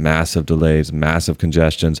cause massive delays, massive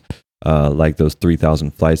congestions, like those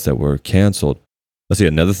 3,000 flights that were canceled. Let's see,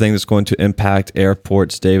 another thing that's going to impact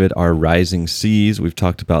airports, David, are rising seas. We've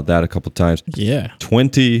talked about that a couple times. Yeah.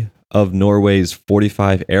 20 of Norway's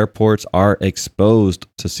 45 airports are exposed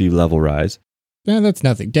to sea level rise. No, that's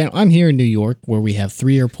nothing. Dan, I'm here in New York where we have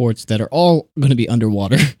 3 airports that are all going to be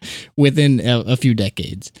underwater within a few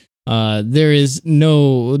decades. There is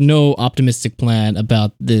no optimistic plan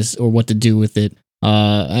about this or what to do with it.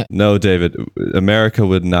 No, David, America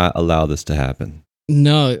would not allow this to happen.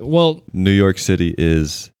 No, well, New York City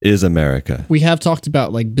is America. We have talked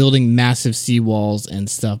about like building massive seawalls and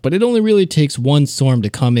stuff, but it only really takes one storm to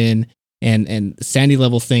come in and sandy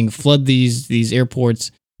level thing, flood these airports,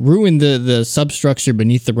 ruin the substructure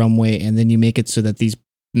beneath the runway, and then you make it so that these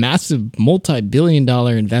massive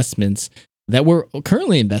multi-billion-dollar investments that we're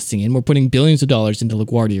currently investing in, we're putting billions of dollars into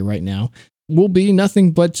LaGuardia right now, will be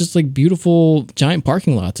nothing but just like beautiful giant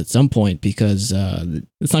parking lots at some point because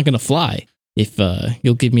it's not going to fly if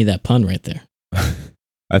you'll give me that pun right there.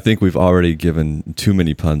 I think we've already given too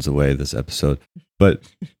many puns away this episode, but...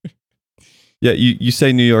 Yeah, you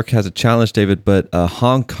say New York has a challenge, David, but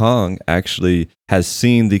Hong Kong actually has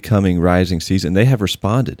seen the coming rising seas, and they have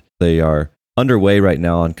responded. They are underway right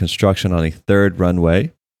now on construction on a 3rd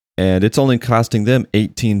runway, and it's only costing them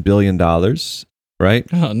 $18 billion, right?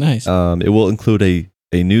 Oh, nice. It will include a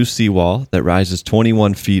new seawall that rises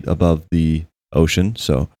 21 feet above the ocean.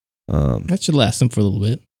 So that should last them for a little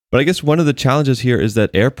bit. But I guess one of the challenges here is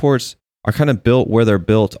that airports are kind of built where they're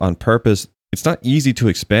built on purpose. It's not easy to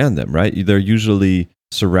expand them, right? They're usually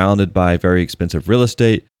surrounded by very expensive real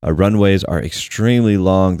estate. Runways are extremely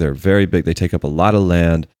long. They're very big. They take up a lot of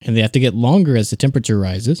land. And they have to get longer as the temperature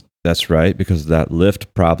rises. That's right, because of that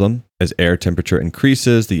lift problem. As air temperature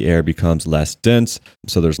increases, the air becomes less dense.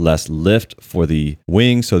 So there's less lift for the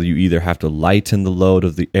wing. So you either have to lighten the load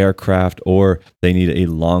of the aircraft or they need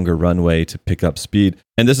a longer runway to pick up speed.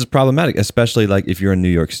 And this is problematic, especially like if you're in New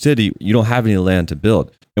York City, you don't have any land to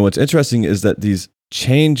build. And what's interesting is that these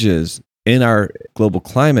changes in our global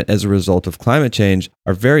climate as a result of climate change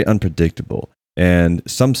are very unpredictable. And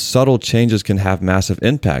some subtle changes can have massive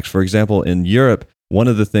impacts. For example, in Europe, one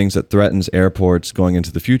of the things that threatens airports going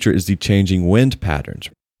into the future is the changing wind patterns.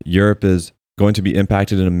 Europe is going to be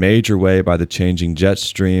impacted in a major way by the changing jet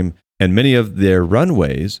stream, and many of their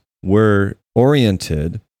runways were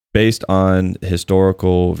oriented based on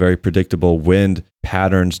historical, very predictable wind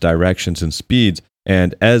patterns, directions, and speeds.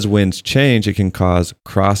 And as winds change, it can cause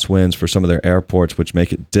crosswinds for some of their airports, which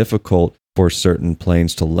make it difficult for certain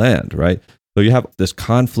planes to land, right? So you have this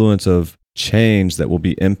confluence of change that will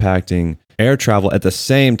be impacting air travel at the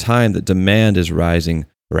same time that demand is rising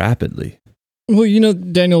rapidly. Well, you know,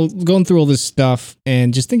 Daniel, going through all this stuff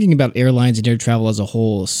and just thinking about airlines and air travel as a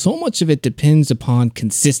whole, so much of it depends upon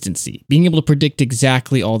consistency, being able to predict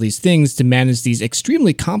exactly all these things to manage these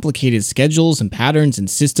extremely complicated schedules and patterns and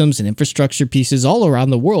systems and infrastructure pieces all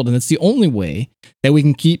around the world. And it's the only way that we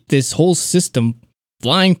can keep this whole system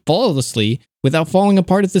flying flawlessly without falling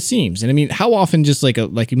apart at the seams. And I mean, how often just like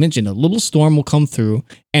you mentioned, a little storm will come through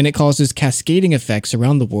and it causes cascading effects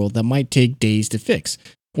around the world that might take days to fix.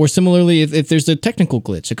 Or similarly, if there's a technical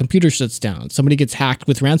glitch, a computer shuts down, somebody gets hacked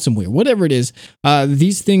with ransomware, whatever it is,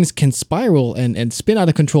 these things can spiral and spin out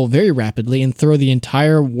of control very rapidly and throw the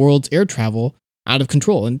entire world's air travel out of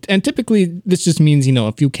control. And typically, this just means, you know,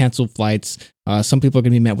 a few canceled flights. Some people are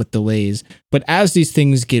going to be met with delays. But as these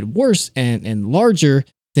things get worse and larger,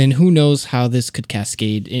 then who knows how this could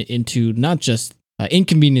cascade into not just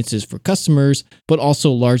inconveniences for customers, but also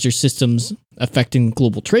larger systems affecting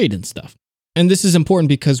global trade and stuff. And this is important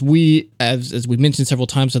because we, as we mentioned several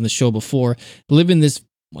times on the show before, live in this,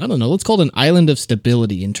 I don't know, let's call it an island of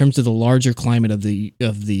stability in terms of the larger climate of the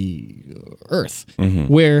Earth,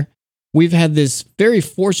 where we've had this very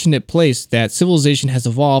fortunate place that civilization has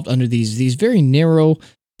evolved under these very narrow,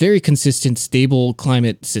 very consistent, stable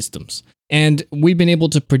climate systems. And we've been able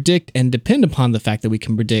to predict and depend upon the fact that we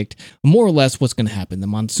can predict more or less what's going to happen. The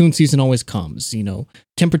monsoon season always comes. You know,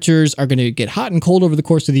 temperatures are going to get hot and cold over the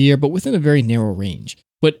course of the year, but within a very narrow range.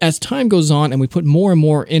 But as time goes on and we put more and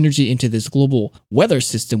more energy into this global weather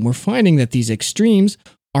system, we're finding that these extremes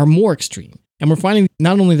are more extreme. And we're finding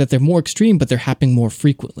not only that they're more extreme, but they're happening more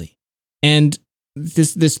frequently. And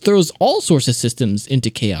this throws all sorts of systems into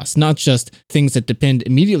chaos, not just things that depend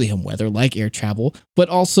immediately on weather, like air travel, but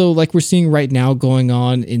also like we're seeing right now going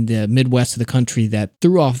on in the Midwest of the country that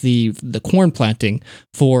threw off the corn planting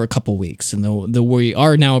for a couple weeks. And though we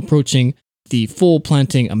are now approaching the full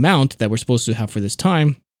planting amount that we're supposed to have for this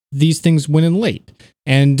time, these things went in late.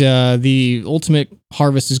 And the ultimate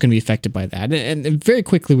harvest is going to be affected by that. And very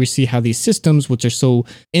quickly, we see how these systems, which are so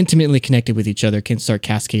intimately connected with each other, can start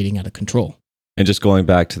cascading out of control. And just going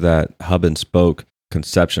back to that hub and spoke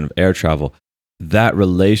conception of air travel, that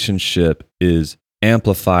relationship is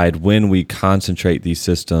amplified when we concentrate these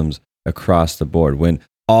systems across the board. When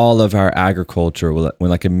all of our agriculture, when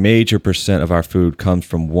like a major percent of our food comes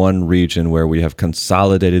from one region where we have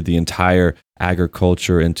consolidated the entire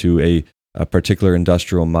agriculture into a particular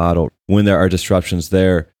industrial model, when there are disruptions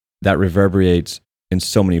there, that reverberates in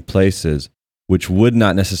so many places, which would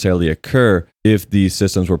not necessarily occur if these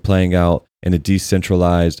systems were playing out in a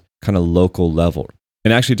decentralized kind of local level.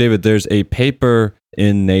 And actually, David, there's a paper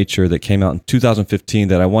in Nature that came out in 2015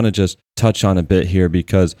 that I want to just touch on a bit here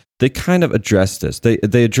because they kind of address this.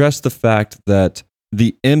 They address the fact that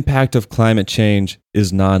the impact of climate change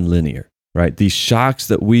is nonlinear, right? These shocks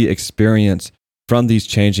that we experience from these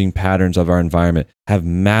changing patterns of our environment have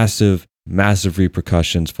massive, massive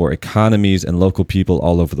repercussions for economies and local people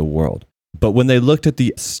all over the world. But when they looked at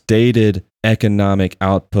the stated economic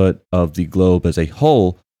output of the globe as a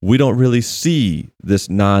whole, we don't really see this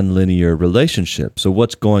nonlinear relationship. So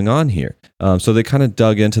what's going on here? So they kind of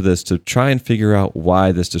dug into this to try and figure out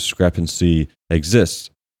why this discrepancy exists.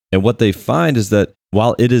 And what they find is that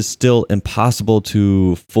while it is still impossible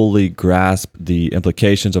to fully grasp the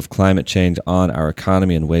implications of climate change on our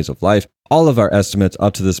economy and ways of life, all of our estimates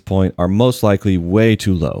up to this point are most likely way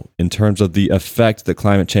too low in terms of the effect that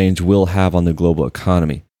climate change will have on the global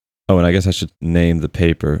economy. Oh, and I guess I should name the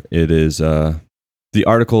paper. It is, the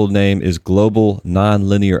article name is Global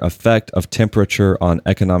Nonlinear Effect of Temperature on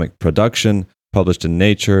Economic Production, published in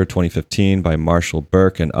Nature 2015 by Marshall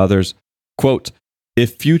Burke and others. Quote,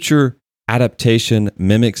 if future adaptation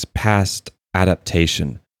mimics past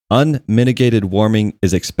adaptation, unmitigated warming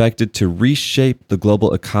is expected to reshape the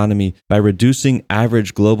global economy by reducing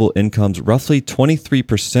average global incomes roughly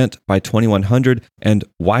 23% by 2100 and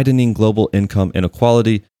widening global income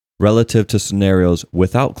inequality relative to scenarios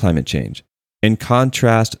without climate change. In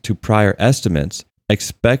contrast to prior estimates,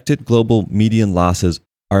 expected global median losses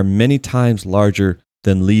are many times larger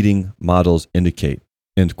than leading models indicate.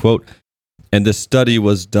 End quote. And this study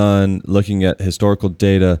was done looking at historical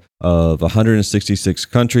data of 166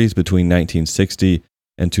 countries between 1960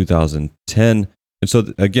 and 2010. And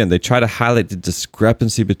so, again, they try to highlight the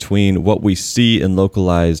discrepancy between what we see in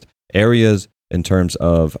localized areas in terms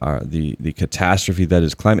of the catastrophe that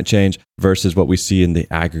is climate change versus what we see in the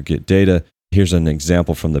aggregate data. Here's an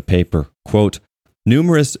example from the paper. Quote,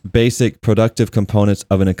 numerous basic productive components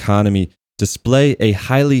of an economy display a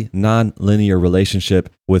highly nonlinear relationship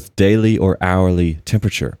with daily or hourly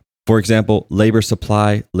temperature. For example, labor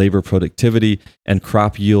supply, labor productivity, and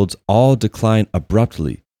crop yields all decline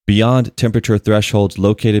abruptly beyond temperature thresholds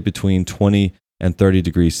located between 20 and 30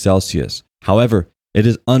 degrees Celsius. However, it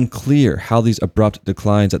is unclear how these abrupt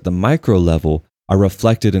declines at the micro level are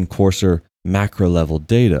reflected in coarser macro level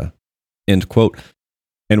data. End quote.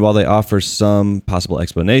 And while they offer some possible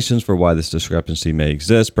explanations for why this discrepancy may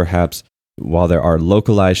exist, perhaps while there are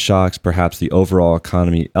localized shocks, perhaps the overall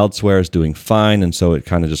economy elsewhere is doing fine, and so it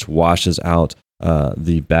kind of just washes out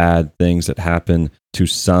the bad things that happen to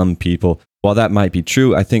some people. While that might be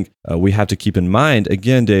true, I think we have to keep in mind,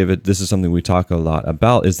 again, David, this is something we talk a lot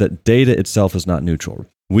about, is that data itself is not neutral.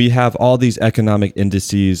 We have all these economic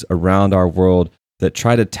indices around our world that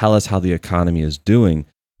try to tell us how the economy is doing,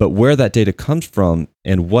 but where that data comes from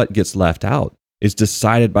and what gets left out is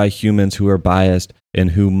decided by humans who are biased and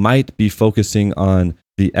who might be focusing on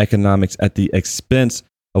the economics at the expense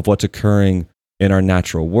of what's occurring in our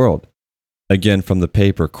natural world. Again, from the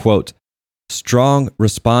paper, quote, strong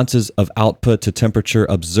responses of output to temperature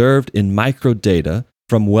observed in microdata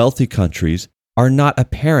from wealthy countries are not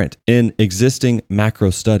apparent in existing macro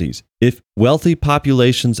studies. If wealthy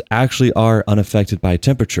populations actually are unaffected by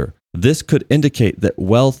temperature, this could indicate that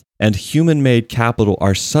wealth and human-made capital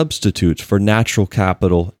are substitutes for natural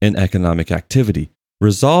capital in economic activity.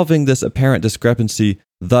 Resolving this apparent discrepancy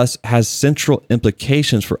thus has central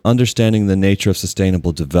implications for understanding the nature of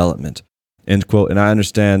sustainable development. End quote. And I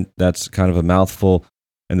understand that's kind of a mouthful,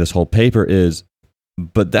 and this whole paper is,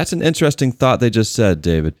 but that's an interesting thought they just said,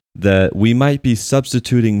 David, that we might be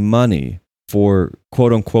substituting money for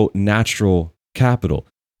quote unquote natural capital,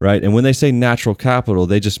 right? And when they say natural capital,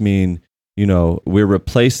 they just mean, we're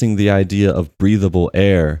replacing the idea of breathable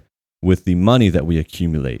air with the money that we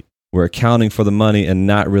accumulate. We're accounting for the money and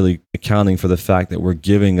not really accounting for the fact that we're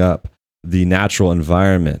giving up the natural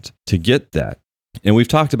environment to get that. And we've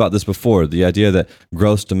talked about this before, the idea that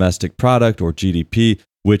gross domestic product, or GDP,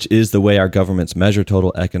 which is the way our governments measure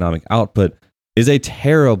total economic output, is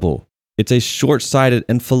it's a short-sighted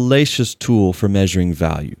and fallacious tool for measuring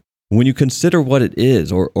value. When you consider what it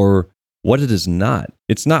is or what it is not,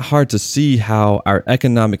 it's not hard to see how our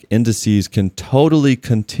economic indices can totally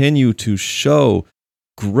continue to show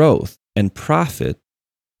growth and profit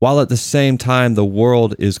while at the same time the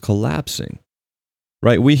world is collapsing.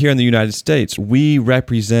 Right? We here in the United States, we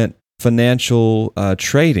represent financial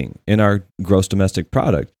trading in our gross domestic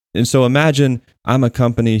product. And so imagine I'm a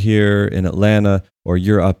company here in Atlanta, or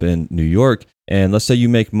you're up in New York, and let's say you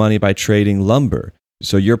make money by trading lumber.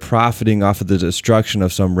 So you're profiting off of the destruction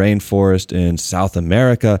of some rainforest in South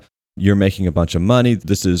America. You're making a bunch of money.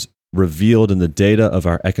 This is revealed in the data of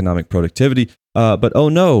our economic productivity. But oh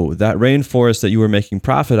no, that rainforest that you were making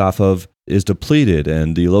profit off of is depleted,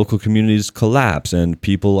 and the local communities collapse, and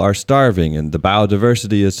people are starving, and the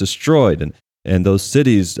biodiversity is destroyed, and those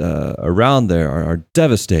cities around there are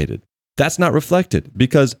devastated. That's not reflected,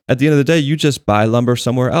 because at the end of the day, you just buy lumber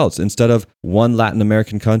somewhere else. Instead of one Latin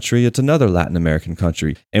American country, it's another Latin American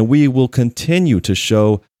country. And we will continue to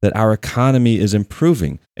show that our economy is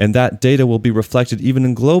improving. And that data will be reflected even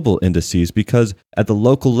in global indices, because at the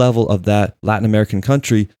local level of that Latin American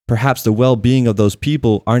country, perhaps the well-being of those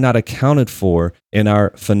people are not accounted for in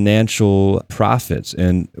our financial profits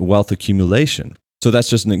and wealth accumulation. So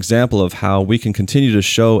that's just an example of how we can continue to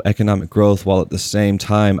show economic growth while at the same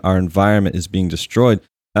time our environment is being destroyed.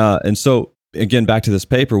 And so, again, back to this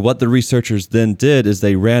paper, what the researchers then did is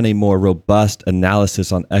they ran a more robust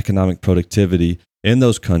analysis on economic productivity in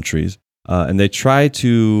those countries, and they tried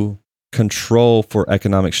to control for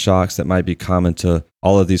economic shocks that might be common to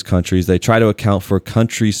all of these countries. They try to account for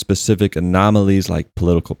country-specific anomalies like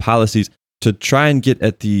political policies to try and get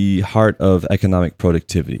at the heart of economic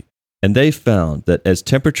productivity. And they found that as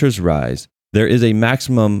temperatures rise, there is a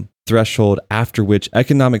maximum threshold after which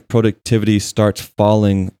economic productivity starts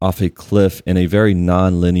falling off a cliff in a very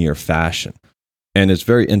non-linear fashion. And it's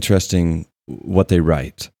very interesting what they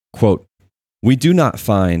write. Quote, "We do not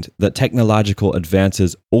find that technological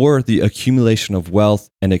advances or the accumulation of wealth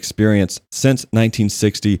and experience since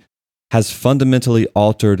 1960 has fundamentally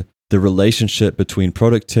altered the relationship between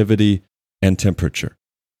productivity and temperature.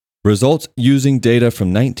 Results using data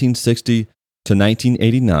from 1960 to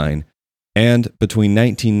 1989 and between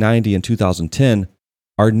 1990 and 2010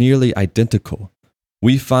 are nearly identical.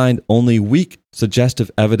 We find only weak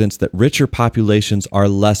suggestive evidence that richer populations are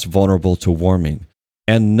less vulnerable to warming,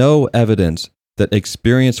 and no evidence that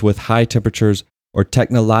experience with high temperatures or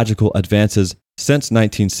technological advances since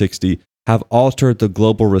 1960 have altered the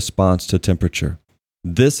global response to temperature.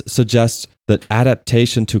 This suggests that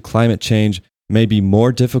adaptation to climate change may be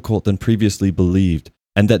more difficult than previously believed,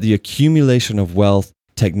 and that the accumulation of wealth,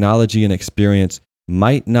 technology, and experience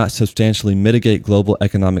might not substantially mitigate global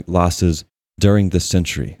economic losses during this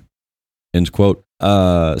century." End quote.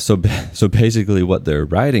 So basically what they're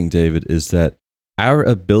writing, David, is that our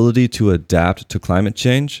ability to adapt to climate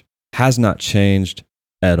change has not changed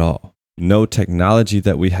at all. No technology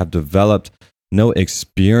that we have developed, no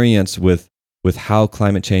experience with how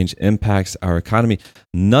climate change impacts our economy,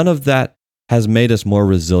 none of that has made us more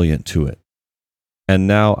resilient to it. And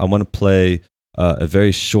now I want to play a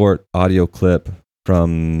very short audio clip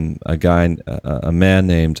from a man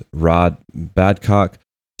named Rod Badcock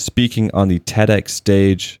speaking on the TEDx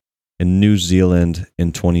stage in New Zealand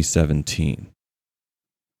in 2017.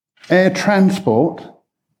 Air transport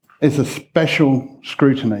is a special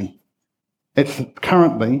scrutiny.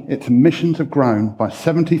 Currently, its emissions have grown by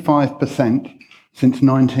 75% since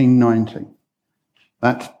 1990.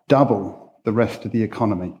 That's double the rest of the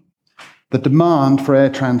economy. The demand for air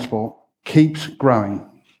transport keeps growing,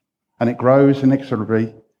 and it grows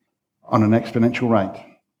inexorably on an exponential rate.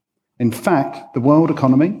 In fact, the world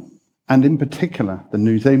economy, and in particular the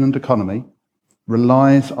New Zealand economy,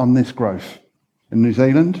 relies on this growth. In New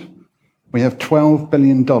Zealand, we have $12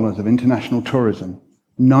 billion of international tourism,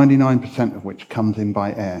 99% of which comes in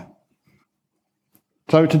by air.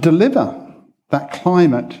 So to deliver that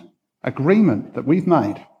climate agreement that we've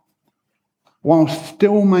made, while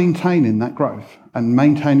still maintaining that growth and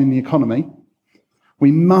maintaining the economy,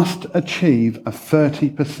 we must achieve a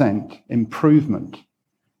 30% improvement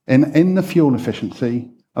in the fuel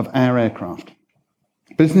efficiency of our aircraft.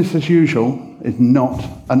 Business as usual is not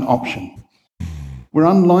an option. We're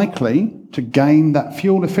unlikely to gain that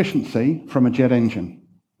fuel efficiency from a jet engine.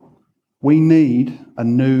 We need a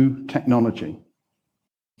new technology.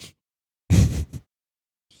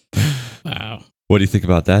 Wow. What do you think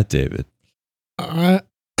about that, David? I'm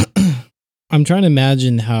trying to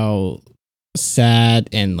imagine how sad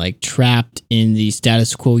and like trapped in the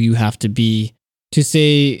status quo you have to be to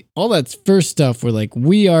say all that first stuff where like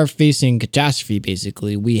we are facing catastrophe.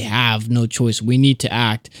 Basically, we have no choice, we need to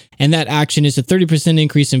act, and that action is a 30%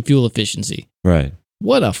 increase in fuel efficiency. Right.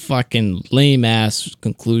 What a fucking lame ass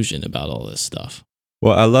conclusion about all this stuff.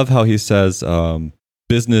 Well, I love how he says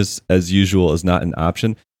business as usual is not an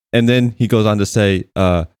option, and then he goes on to say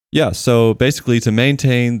yeah, so basically to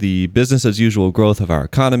maintain the business as usual growth of our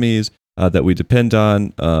economies that we depend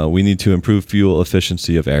on, we need to improve fuel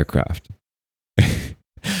efficiency of aircraft.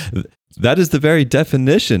 That is the very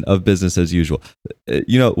definition of business as usual.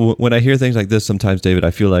 You know, when I hear things like this, sometimes, David,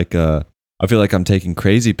 I feel like I'm taking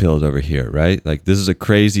crazy pills over here, right? Like this is a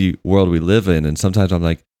crazy world we live in, and sometimes I'm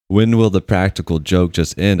like, when will the practical joke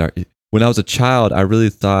just end? When I was a child, I really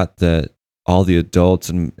thought that all the adults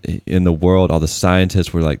in the world, all the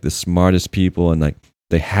scientists were like the smartest people, and like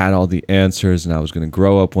they had all the answers, and I was going to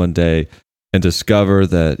grow up one day and discover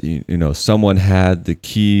that you know someone had the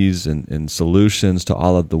keys and solutions to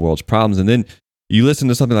all of the world's problems. And then you listen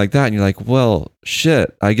to something like that and you're like, well,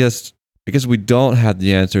 shit, I guess we don't have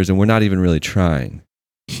the answers, and we're not even really trying.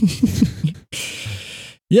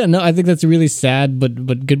 Yeah, no, I think that's a really sad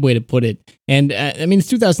but good way to put it. And I mean, it's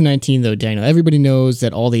 2019 though, Daniel. Everybody knows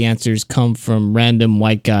that all the answers come from random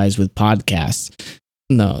white guys with podcasts.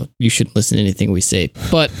 No, you shouldn't listen to anything we say.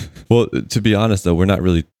 But well, to be honest though, we're not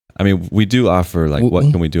really. I mean, we do offer like what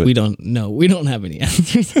can we do? We don't have any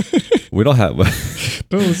answers. We don't have.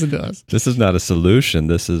 Don't listen to us. This is not a solution.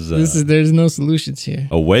 This is there's no solutions here.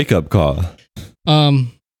 A wake up call.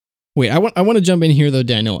 Wait, I want to jump in here though,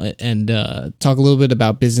 Daniel, and talk a little bit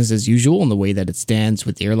about business as usual and the way that it stands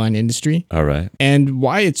with the airline industry. All right. And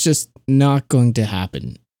why it's just not going to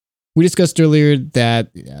happen. We discussed earlier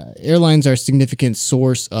that airlines are a significant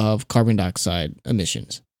source of carbon dioxide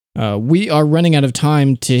emissions. We are running out of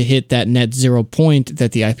time to hit that net zero point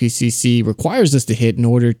that the IPCC requires us to hit in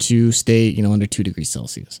order to stay, under 2 degrees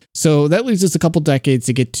Celsius. So that leaves us a couple decades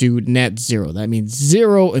to get to net zero. That means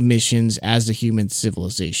zero emissions as a human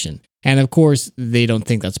civilization. And of course, they don't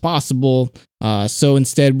think that's possible. So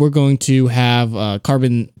instead, we're going to have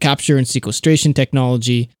carbon capture and sequestration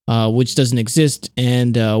technology, which doesn't exist,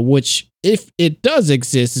 and which, if it does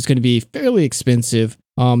exist, is going to be fairly expensive.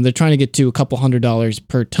 They're trying to get to a couple $100s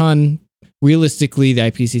per ton. Realistically, the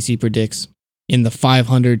IPCC predicts in the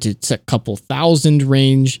 500 to a couple thousand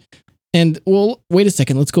range. And well, wait a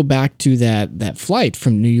second. Let's go back to that flight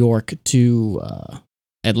from New York to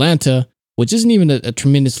Atlanta, which isn't even a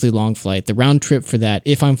tremendously long flight. The round trip for that,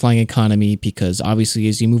 if I'm flying economy, because obviously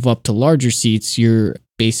as you move up to larger seats, you're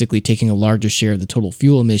basically taking a larger share of the total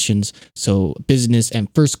fuel emissions. So business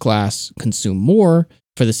and first class consume more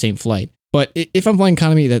for the same flight. But if I'm flying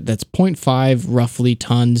economy, that's 0.5 roughly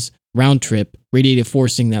tons round trip, radiative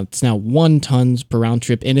forcing, that's now 1 tons per round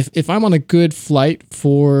trip. And if I'm on a good flight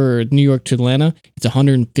for New York to Atlanta, it's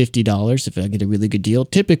 $150 if I get a really good deal.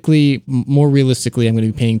 Typically, more realistically, I'm going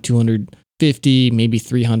to be paying $250, maybe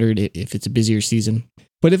 $300 if it's a busier season.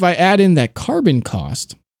 But if I add in that carbon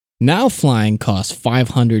cost, now flying costs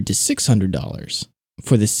 $500 to $600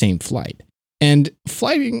 for the same flight. And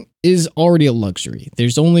flying is already a luxury.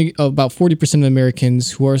 There's only about 40% of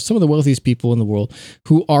Americans, who are some of the wealthiest people in the world,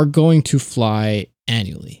 who are going to fly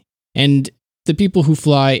annually. And the people who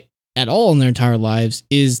fly at all in their entire lives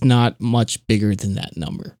is not much bigger than that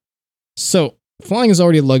number. So flying is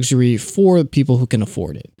already a luxury for people who can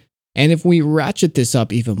afford it. And if we ratchet this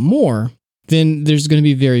up even more, then there's going to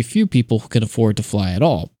be very few people who can afford to fly at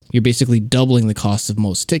all. You're basically doubling the cost of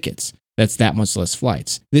most tickets. That's that much less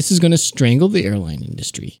flights. This is going to strangle the airline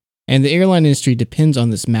industry. And the airline industry depends on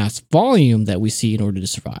this mass volume that we see in order to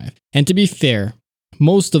survive. And to be fair,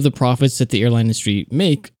 most of the profits that the airline industry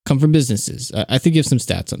make come from businesses. I think you have some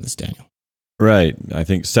stats on this, Daniel. Right. I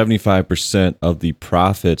think 75% of the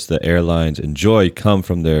profits that airlines enjoy come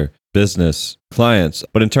from their business clients.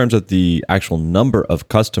 But in terms of the actual number of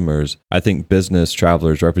customers, I think business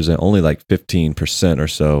travelers represent only like 15% or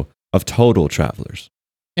so of total travelers.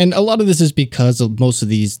 And a lot of this is because of most of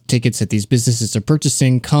these tickets that these businesses are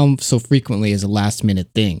purchasing come so frequently as a last minute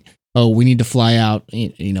thing. Oh, we need to fly out,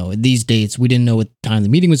 these dates. We didn't know what time the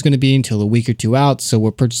meeting was going to be until a week or two out. So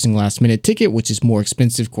we're purchasing a last minute ticket, which is more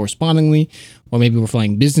expensive correspondingly. Or maybe we're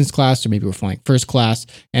flying business class, or maybe we're flying first class.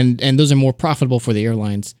 And those are more profitable for the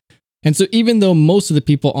airlines. And so even though most of the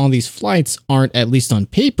people on these flights aren't, at least on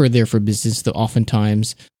paper, there for business, though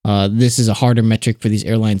oftentimes this is a harder metric for these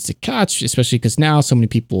airlines to catch, especially because now so many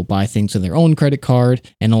people will buy things on their own credit card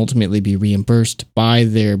and ultimately be reimbursed by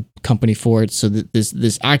their company for it. So that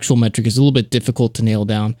this actual metric is a little bit difficult to nail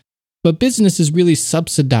down. But business is really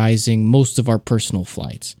subsidizing most of our personal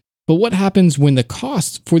flights. But what happens when the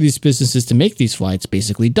cost for these businesses to make these flights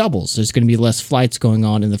basically doubles? There's going to be less flights going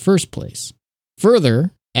on in the first place.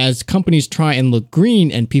 Further, as companies try and look green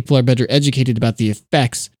and people are better educated about the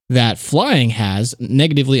effects that flying has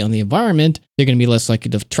negatively on the environment, they're going to be less likely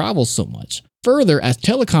to travel so much. Further, as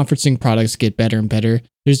teleconferencing products get better and better,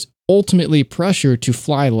 there's ultimately pressure to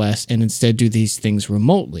fly less and instead do these things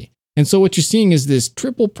remotely. And so what you're seeing is this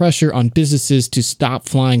triple pressure on businesses to stop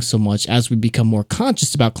flying so much as we become more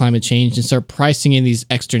conscious about climate change and start pricing in these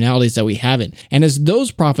externalities that we haven't. And as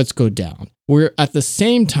those profits go down, we're at the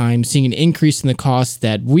same time seeing an increase in the costs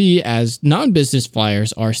that we as non-business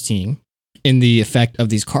flyers are seeing in the effect of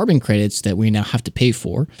these carbon credits that we now have to pay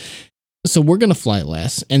for. So we're going to fly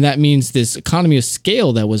less, and that means this economy of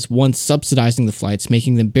scale that was once subsidizing the flights,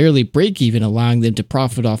 making them barely break even, allowing them to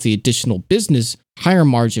profit off the additional business, higher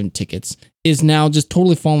margin tickets, is now just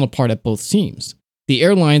totally falling apart at both seams. The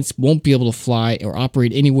airlines won't be able to fly or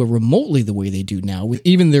operate anywhere remotely the way they do now, with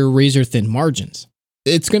even their razor-thin margins.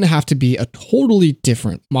 It's going to have to be a totally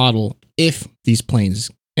different model if these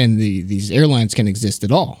planes and these airlines can exist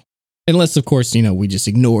at all. Unless, of course, we just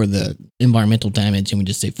ignore the environmental damage and we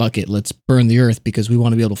just say, fuck it, let's burn the earth because we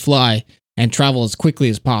want to be able to fly and travel as quickly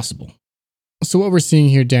as possible. So what we're seeing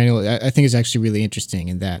here, Daniel, I think is actually really interesting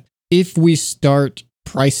in that if we start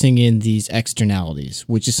pricing in these externalities,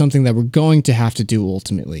 which is something that we're going to have to do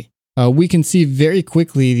ultimately, we can see very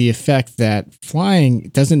quickly the effect that flying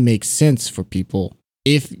doesn't make sense for people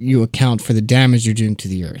if you account for the damage you're doing to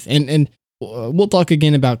the earth. And we'll talk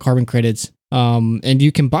again about carbon credits. And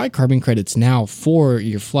you can buy carbon credits now for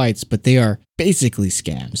your flights, but they are basically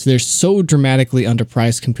scams. They're so dramatically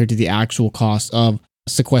underpriced compared to the actual cost of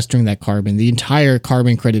sequestering that carbon, the entire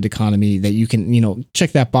carbon credit economy that you can,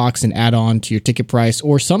 check that box and add on to your ticket price.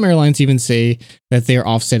 Or some airlines even say that they're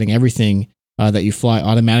offsetting everything that you fly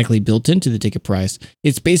automatically built into the ticket price.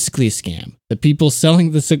 It's basically a scam. The people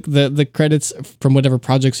selling the credits from whatever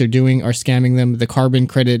projects they're doing are scamming them. The carbon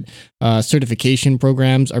credit certification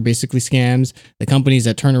programs are basically scams. The companies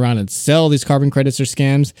that turn around and sell these carbon credits are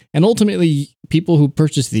scams. And ultimately, people who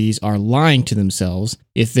purchase these are lying to themselves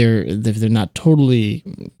if they're not totally,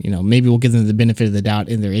 maybe we'll give them the benefit of the doubt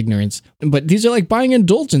in their ignorance. But these are like buying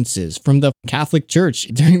indulgences from the Catholic Church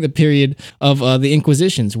during the period of the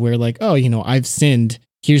Inquisitions, where I've sinned,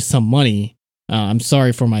 here's some money. I'm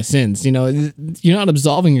sorry for my sins. You're not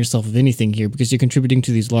absolving yourself of anything here because you're contributing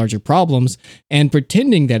to these larger problems and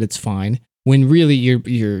pretending that it's fine when really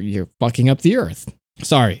you're fucking up the earth.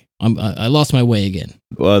 Sorry, I lost my way again.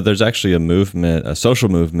 Well, there's actually a social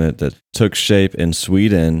movement that took shape in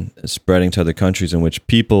Sweden, spreading to other countries in which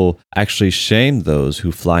people actually shame those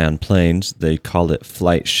who fly on planes. They call it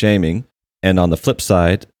flight shaming. And on the flip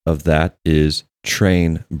side of that is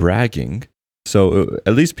train bragging. So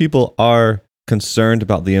at least people are concerned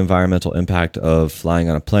about the environmental impact of flying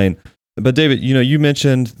on a plane. But David, you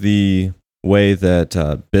mentioned the way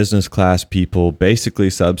that business class people basically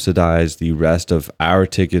subsidize the rest of our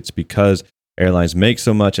tickets because airlines make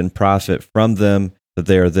so much in profit from them that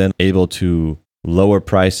they are then able to lower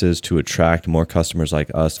prices to attract more customers like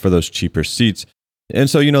us for those cheaper seats. And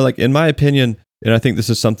so, in my opinion, and I think this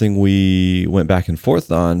is something we went back and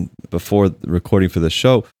forth on before recording for the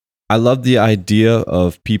show, I love the idea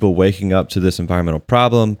of people waking up to this environmental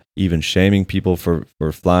problem. Even shaming people for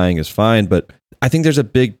flying is fine. But I think there's a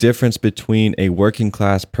big difference between a working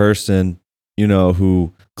class person,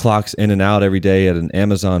 who clocks in and out every day at an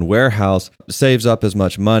Amazon warehouse, saves up as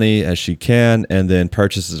much money as she can, and then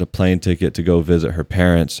purchases a plane ticket to go visit her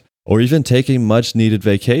parents, or even take a much needed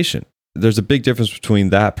vacation. There's a big difference between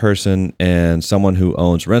that person and someone who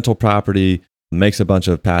owns rental property, makes a bunch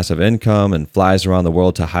of passive income and flies around the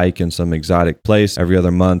world to hike in some exotic place every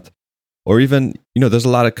other month. Or even, there's a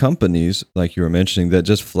lot of companies, like you were mentioning, that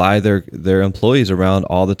just fly their employees around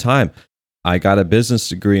all the time. I got a business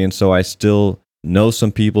degree, and so I still know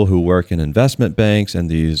some people who work in investment banks and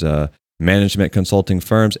these management consulting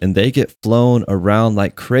firms, and they get flown around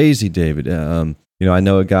like crazy, David. I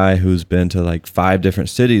know a guy who's been to like 5 different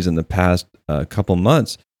cities in the past couple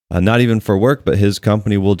months. Not even for work, but his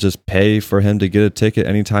company will just pay for him to get a ticket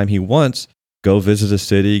anytime he wants, go visit a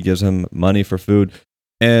city, gives him money for food.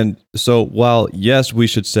 And so while, yes, we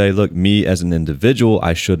should say, look, me as an individual,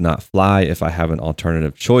 I should not fly if I have an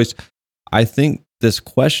alternative choice, I think this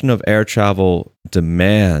question of air travel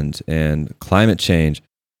demand and climate change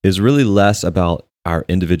is really less about our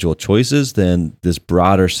individual choices than this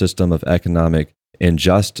broader system of economic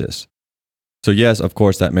injustice. So yes, of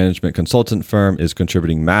course, that management consultant firm is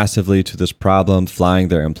contributing massively to this problem, flying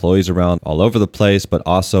their employees around all over the place, but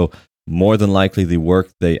also more than likely the work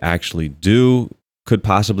they actually do could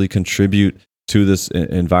possibly contribute to this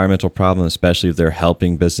environmental problem, especially if they're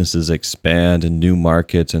helping businesses expand in new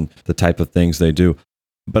markets and the type of things they do.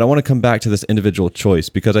 But I want to come back to this individual choice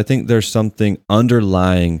because I think there's something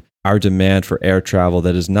underlying our demand for air travel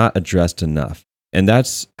that is not addressed enough. And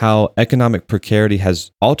that's how economic precarity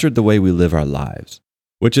has altered the way we live our lives,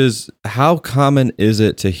 which is how common is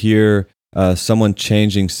it to hear someone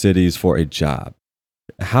changing cities for a job?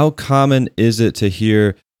 How common is it to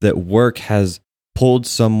hear that work has pulled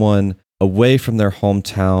someone away from their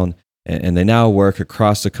hometown and they now work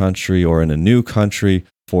across the country or in a new country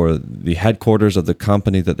for the headquarters of the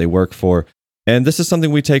company that they work for? And this is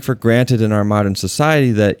something we take for granted in our modern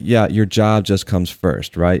society that, yeah, your job just comes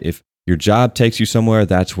first, right? If your job takes you somewhere,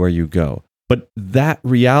 that's where you go. But that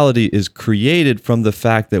reality is created from the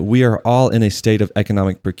fact that we are all in a state of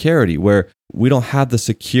economic precarity where we don't have the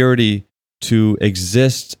security to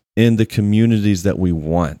exist in the communities that we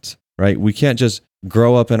want, right? We can't just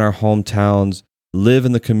grow up in our hometowns, live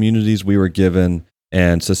in the communities we were given,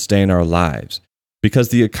 and sustain our lives. Because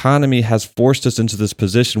the economy has forced us into this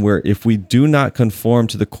position where if we do not conform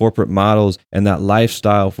to the corporate models and that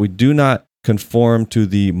lifestyle, if we do not conform to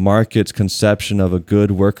the market's conception of a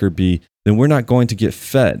good worker bee, then we're not going to get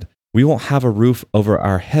fed. We won't have a roof over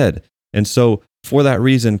our head. And so for that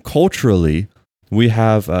reason, culturally, we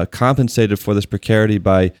have compensated for this precarity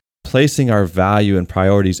by placing our value and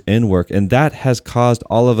priorities in work. And that has caused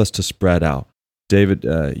all of us to spread out. David,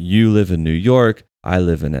 you live in New York. I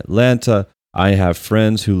live in Atlanta. I have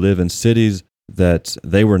friends who live in cities that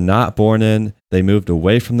they were not born in. They moved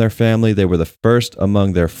away from their family. They were the first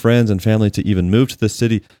among their friends and family to even move to the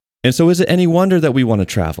city. And so is it any wonder that we want to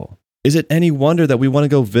travel? Is it any wonder that we want to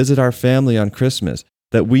go visit our family on Christmas?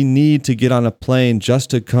 That we need to get on a plane just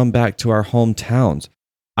to come back to our hometowns?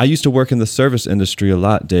 I used to work in the service industry a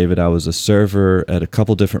lot, David. I was a server at a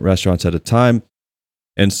couple different restaurants at a time.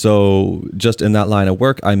 And so just in that line of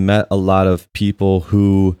work, I met a lot of people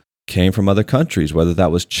who came from other countries, whether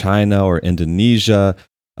that was China or Indonesia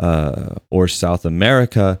or South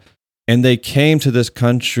America. And they came to this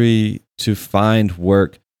country to find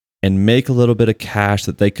work and make a little bit of cash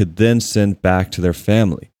that they could then send back to their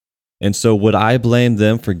family. And so would I blame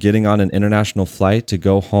them for getting on an international flight to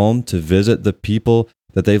go home to visit the people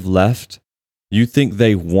that they've left? You think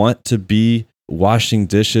they want to be washing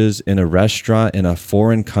dishes in a restaurant in a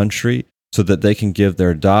foreign country so that they can give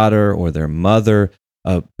their daughter or their mother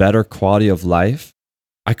a better quality of life?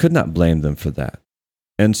 I could not blame them for that.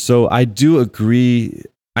 And so I do agree.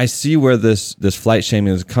 I see where this flight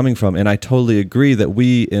shaming is coming from. And I totally agree that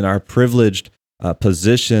we, in our privileged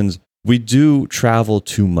positions, we do travel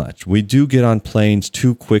too much. We do get on planes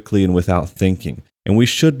too quickly and without thinking. And we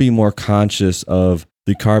should be more conscious of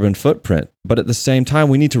the carbon footprint. But at the same time,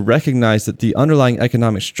 we need to recognize that the underlying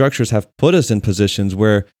economic structures have put us in positions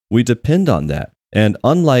where we depend on that. And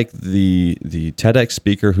unlike the TEDx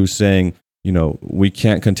speaker who's saying, you know, we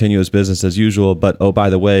can't continue as business as usual, but oh, by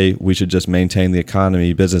the way, we should just maintain the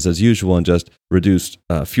economy business as usual and just reduce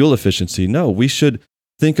fuel efficiency. No, we should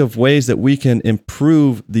think of ways that we can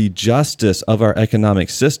improve the justice of our economic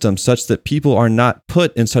system such that people are not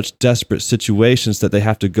put in such desperate situations that they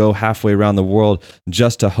have to go halfway around the world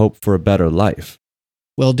just to hope for a better life.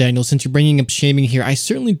 Well, Daniel, since you're bringing up shaming here, I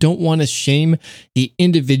certainly don't want to shame the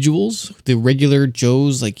individuals, the regular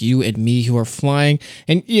Joes like you and me who are flying.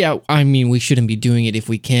 And yeah, I mean, we shouldn't be doing it if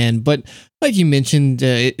we can. But like you mentioned,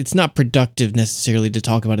 it's not productive necessarily to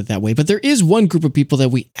talk about it that way. But there is one group of people that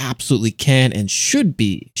we absolutely can and should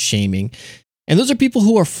be shaming. And those are people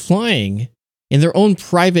who are flying in their own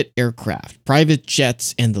private aircraft, private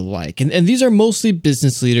jets, and the like. And these are mostly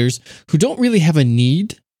business leaders who don't really have a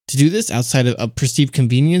need to do this outside of perceived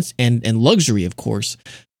convenience and luxury, of course,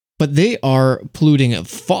 but they are polluting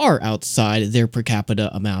far outside their per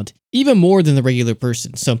capita amount, even more than the regular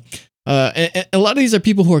person. So a lot of these are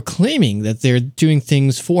people who are claiming that they're doing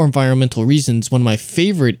things for environmental reasons. One of my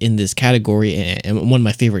favorite in this category and one of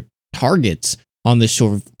my favorite targets on this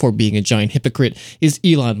show for being a giant hypocrite is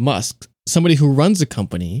Elon Musk. Somebody who runs a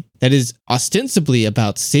company that is ostensibly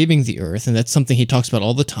about saving the earth, and that's something he talks about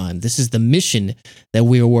all the time. This is the mission that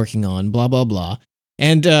we are working on, blah, blah, blah.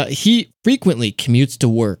 And he frequently commutes to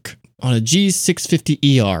work on a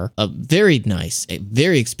G650ER, a very nice, a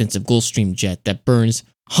very expensive Gulfstream jet that burns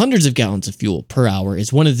hundreds of gallons of fuel per hour,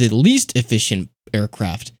 is one of the least efficient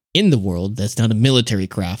aircraft in the world that's not a military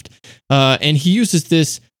craft. And he uses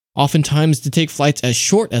this oftentimes to take flights as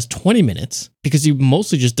short as 20 minutes because he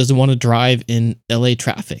mostly just doesn't want to drive in LA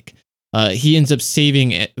traffic. He ends up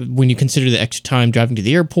saving, when you consider the extra time driving to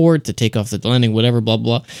the airport, to take off the landing, whatever, blah,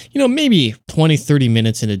 blah, maybe 20, 30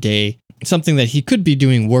 minutes in a day, something that he could be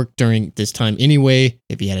doing work during this time anyway,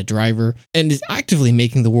 if he had a driver, and is actively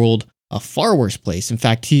making the world a far worse place. In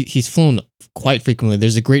fact, he's flown quite frequently.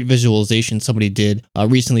 There's a great visualization somebody did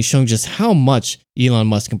recently showing just how much Elon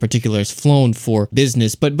Musk in particular has flown for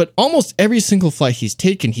business, but almost every single flight he's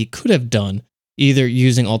taken, he could have done either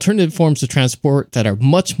using alternative forms of transport that are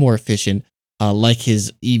much more efficient, like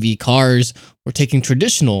his EV cars, or taking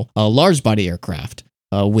traditional large body aircraft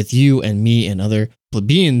with you and me and other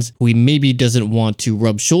plebeians who he maybe doesn't want to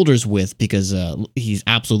rub shoulders with because he's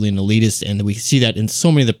absolutely an elitist, and we see that in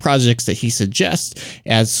so many of the projects that he suggests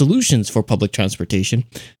as solutions for public transportation.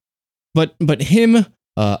 But him,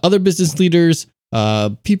 other business leaders,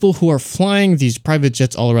 people who are flying these private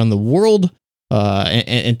jets all around the world,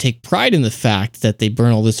 and take pride in the fact that they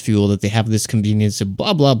burn all this fuel, that they have this convenience, and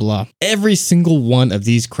blah, blah, blah. Every single one of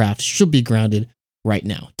these crafts should be grounded right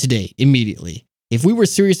now, today, immediately. If we were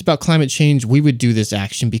serious about climate change, we would do this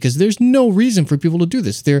action because there's no reason for people to do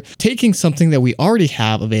this. They're taking something that we already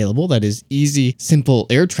have available, that is easy, simple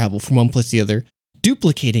air travel from one place to the other,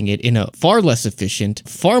 duplicating it in a far less efficient,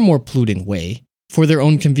 far more polluting way for their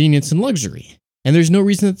own convenience and luxury. And there's no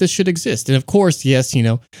reason that this should exist. And of course, yes,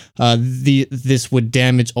 this would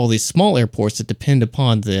damage all these small airports that depend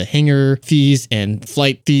upon the hangar fees and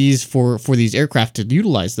flight fees for these aircraft to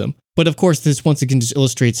utilize them. But of course, this once again just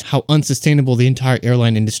illustrates how unsustainable the entire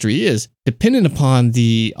airline industry is, dependent upon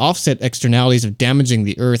the offset externalities of damaging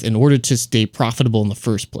the earth in order to stay profitable in the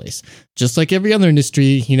first place. Just like every other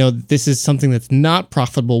industry, this is something that's not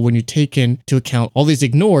profitable when you take into account all these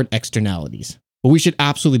ignored externalities. But we should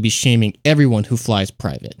absolutely be shaming everyone who flies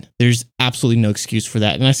private. There's absolutely no excuse for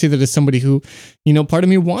that. And I say that as somebody who, part of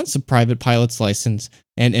me wants a private pilot's license.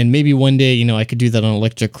 And maybe one day, I could do that on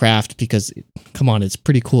electric craft because, come on, it's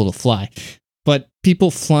pretty cool to fly. But people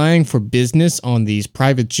flying for business on these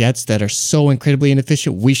private jets that are so incredibly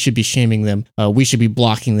inefficient, we should be shaming them. We should be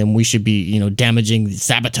blocking them. We should be, damaging,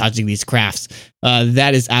 sabotaging these crafts.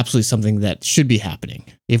 That is absolutely something that should be happening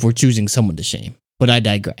if we're choosing someone to shame. But I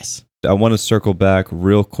digress. I want to circle back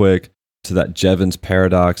real quick to that Jevons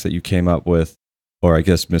paradox that you came up with, or I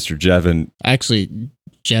guess Mr. Jevon. Actually,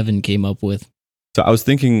 Jevon came up with. So I was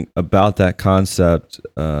thinking about that concept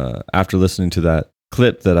after listening to that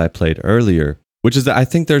clip that I played earlier, which is that I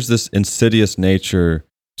think there's this insidious nature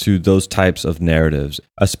to those types of narratives,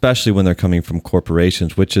 especially when they're coming from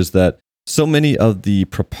corporations, which is that so many of the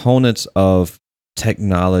proponents of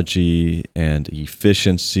technology and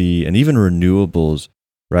efficiency and even renewables,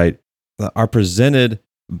 right, are presented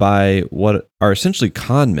by what are essentially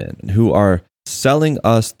con men who are selling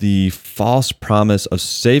us the false promise of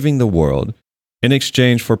saving the world in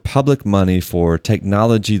exchange for public money for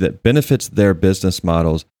technology that benefits their business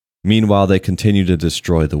models. Meanwhile, they continue to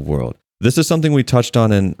destroy the world. This is something we touched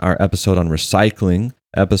on in our episode on recycling,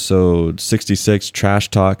 episode 66, Trash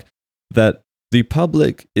Talk, that the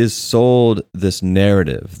public is sold this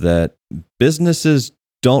narrative that businesses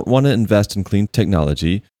don't want to invest in clean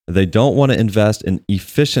technology. They don't want to invest in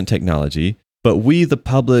efficient technology, but we, the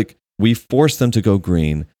public, we force them to go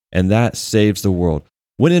green, and that saves the world.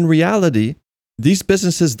 When in reality, these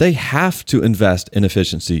businesses, they have to invest in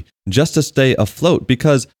efficiency just to stay afloat,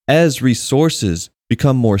 because as resources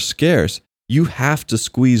become more scarce, you have to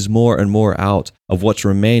squeeze more and more out of what's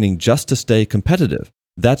remaining just to stay competitive.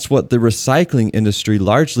 That's what the recycling industry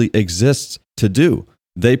largely exists to do.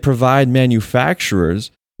 They provide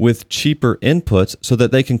manufacturers with cheaper inputs so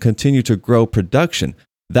that they can continue to grow production.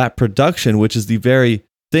 That production, which is the very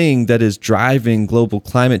thing that is driving global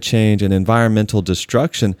climate change and environmental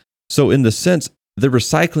destruction. So in the sense, the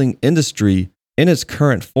recycling industry in its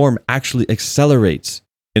current form actually accelerates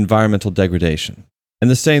environmental degradation. And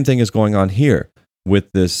the same thing is going on here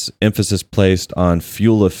with this emphasis placed on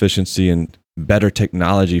fuel efficiency and better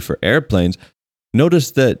technology for airplanes.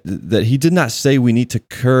 Notice that he did not say we need to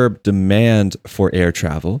curb demand for air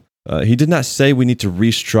travel. He did not say we need to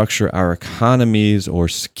restructure our economies or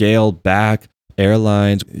scale back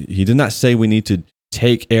airlines. He did not say we need to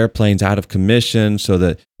take airplanes out of commission so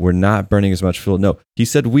that we're not burning as much fuel. No, he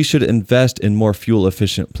said we should invest in more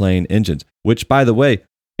fuel-efficient plane engines, which, by the way,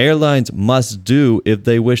 airlines must do if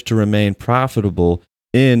they wish to remain profitable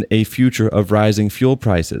in a future of rising fuel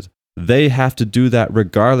prices. They have to do that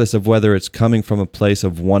regardless of whether it's coming from a place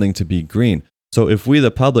of wanting to be green. So if we, the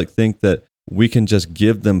public, think that we can just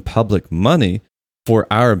give them public money for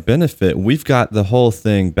our benefit, we've got the whole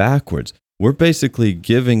thing backwards. We're basically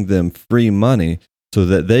giving them free money so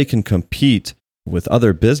that they can compete with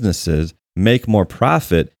other businesses, make more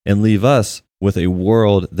profit, and leave us with a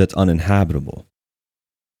world that's uninhabitable.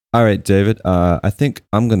 All right, David, I think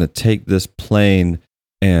I'm going to take this plane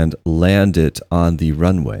and land it on the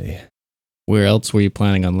runway. Where else were you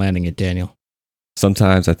planning on landing it, Daniel?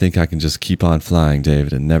 Sometimes I think I can just keep on flying,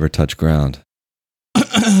 David, and never touch ground.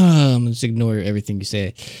 I'm just ignore everything you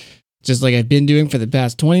say, just like I've been doing for the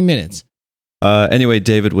past 20 minutes. Anyway,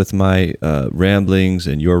 David, with my ramblings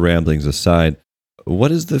and your ramblings aside,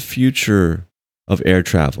 what is the future of air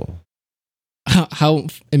travel? How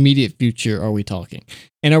immediate future are we talking?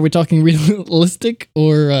 And are we talking realistic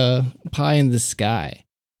or pie in the sky?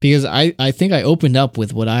 Because I think I opened up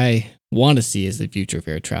with what I want to see as the future of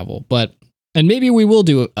air travel. And maybe we will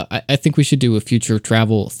do, I think we should do a future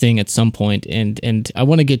travel thing at some point. And I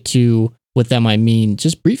want to get to what that might mean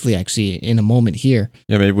just briefly, actually, in a moment here.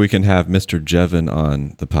 Yeah, maybe we can have Mr. Jevin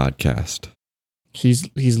on the podcast.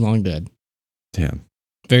 He's long dead. Damn.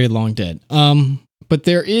 Very long dead. But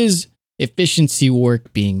there is efficiency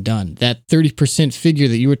work being done. That 30% figure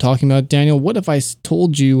that you were talking about, Daniel, what if I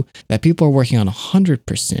told you that people are working on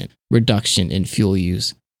 100% reduction in fuel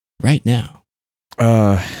use right now?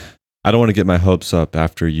 I don't want to get my hopes up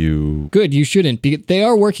after you... Good, you shouldn't. They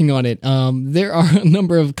are working on it. There are a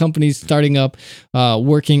number of companies starting up,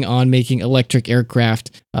 working on making electric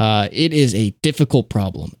aircraft. It is a difficult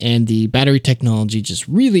problem, and the battery technology just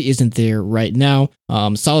really isn't there right now.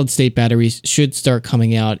 Solid-state batteries should start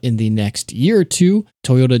coming out in the next year or two.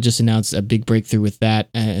 Toyota just announced a big breakthrough with that,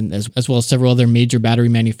 and as well as several other major battery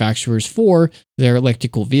manufacturers for their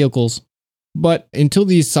electrical vehicles. But until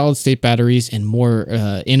these solid-state batteries and more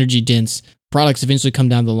energy-dense products eventually come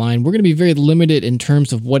down the line, we're going to be very limited in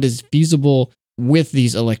terms of what is feasible with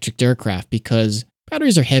these electric aircraft because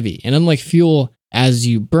batteries are heavy. And unlike fuel, as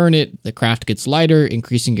you burn it, the craft gets lighter,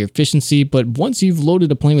 increasing your efficiency. But once you've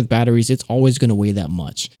loaded a plane with batteries, it's always going to weigh that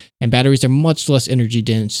much. And batteries are much less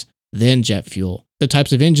energy-dense than jet fuel. The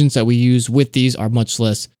types of engines that we use with these are much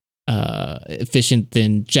less efficient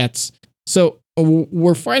than jets. So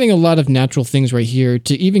we're fighting a lot of natural things right here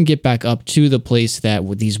to even get back up to the place that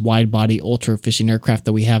with these wide-body, ultra-efficient aircraft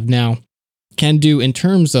that we have now can do in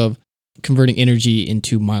terms of converting energy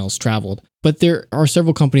into miles traveled. But there are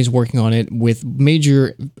several companies working on it with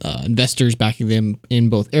major investors backing them in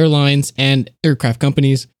both airlines and aircraft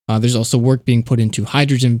companies. There's also work being put into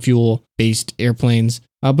hydrogen fuel-based airplanes.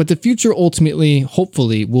 But the future ultimately,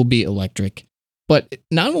 hopefully, will be electric. But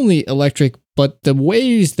not only electric, but the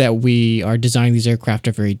ways that we are designing these aircraft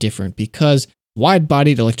are very different because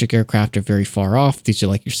wide-bodied electric aircraft are very far off. These are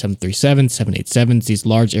like your 737s, 787s, these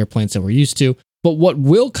large airplanes that we're used to. But what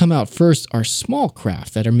will come out first are small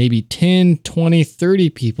craft that are maybe 10, 20, 30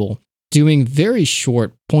 people doing very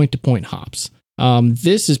short point-to-point hops.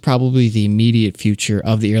 This is probably the immediate future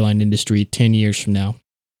of the airline industry 10 years from now,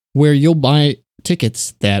 where you'll buy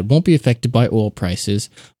tickets that won't be affected by oil prices,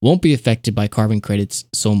 won't be affected by carbon credits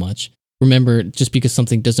so much. Remember, just because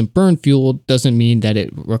something doesn't burn fuel doesn't mean that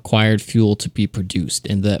it required fuel to be produced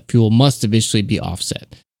and that fuel must eventually be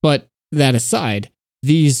offset. But that aside,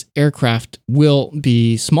 these aircraft will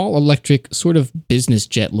be small electric, sort of business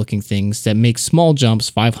jet looking things that make small jumps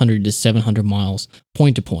 500 to 700 miles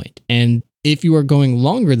point to point. And if you are going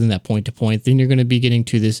longer than that point to point, then you're going to be getting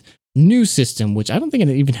to this new system, which I don't think it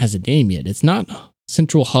even has a name yet. It's not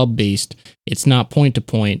central hub based. It's not point to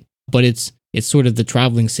point, but it's sort of the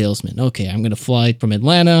traveling salesman. Okay, I'm going to fly from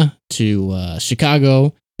Atlanta to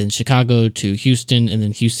Chicago, then Chicago to Houston, and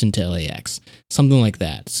then Houston to LAX. Something like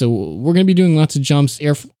that. So we're going to be doing lots of jumps.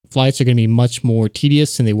 Air flights are going to be much more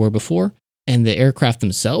tedious than they were before. And the aircraft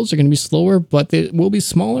themselves are going to be slower, but they will be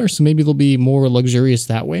smaller. So maybe they'll be more luxurious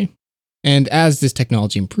that way. And as this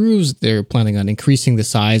technology improves, they're planning on increasing the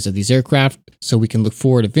size of these aircraft so we can look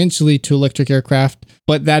forward eventually to electric aircraft.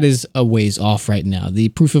 But that is a ways off right now. The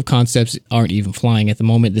proof of concepts aren't even flying at the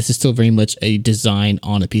moment. This is still very much a design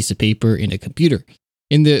on a piece of paper in a computer.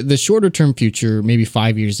 In the shorter term future, maybe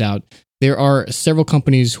 5 years out, there are several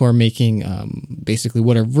companies who are making basically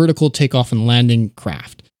what are vertical takeoff and landing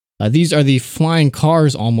craft. These are the flying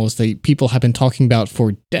cars almost that people have been talking about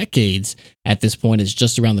for decades at this point. It's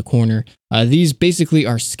just around the corner. These basically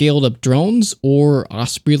are scaled up drones or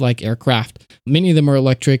Osprey-like aircraft. Many of them are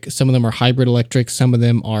electric. Some of them are hybrid electric. Some of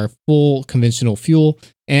them are full conventional fuel.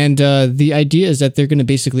 And the idea is that they're going to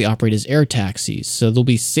basically operate as air taxis. So they'll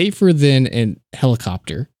be safer than a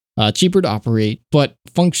helicopter, cheaper to operate, but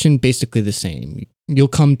function basically the same. You'll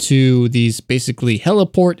come to these basically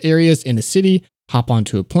heliport areas in a city, hop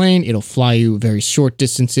onto a plane. It'll fly you very short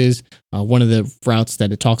distances. One of the routes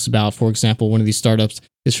that it talks about, for example, one of these startups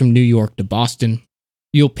is from New York to Boston.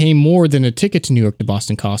 You'll pay more than a ticket to New York to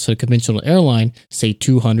Boston costs at a conventional airline, say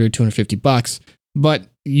 $250, but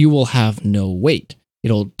you will have no wait.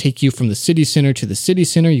 It'll take you from the city center to the city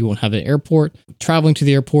center. You won't have an airport. Traveling to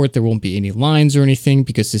the airport, there won't be any lines or anything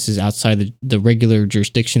because this is outside the regular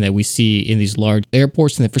jurisdiction that we see in these large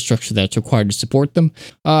airports and the infrastructure that's required to support them.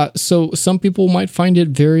 So some people might find it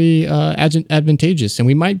very advantageous. And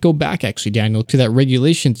we might go back, actually, Daniel, to that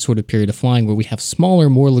regulation sort of period of flying where we have smaller,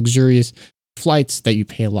 more luxurious flights that you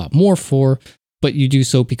pay a lot more for, but you do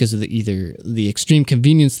so because of either the extreme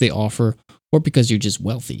convenience they offer or because you're just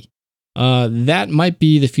wealthy. That might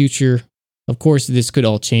be the future. Of course, this could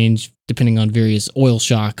all change depending on various oil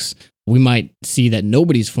shocks. We might see that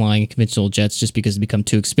nobody's flying conventional jets just because it become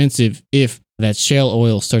too expensive. If that shale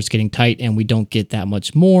oil starts getting tight and we don't get that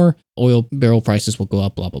much more, oil barrel prices will go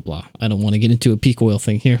up, blah, blah, blah. I don't want to get into a peak oil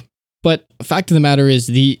thing here. But the fact of the matter is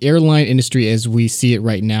the airline industry as we see it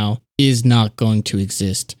right now is not going to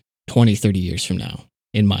exist 20, 30 years from now,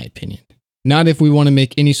 in my opinion. Not if we want to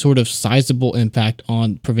make any sort of sizable impact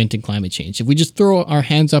on preventing climate change. If we just throw our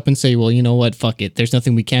hands up and say, well, you know what, fuck it, there's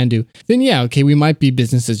nothing we can do, then yeah, okay, we might be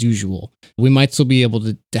business as usual. We might still be able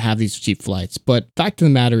to have these cheap flights. But fact of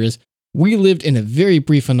the matter is, we lived in a very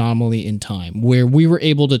brief anomaly in time where we were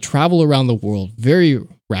able to travel around the world very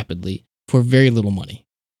rapidly for very little money.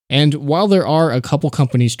 And while there are a couple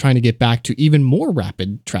companies trying to get back to even more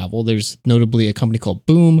rapid travel, there's notably a company called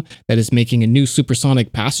Boom that is making a new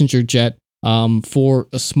supersonic passenger jet for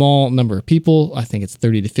a small number of people, I think it's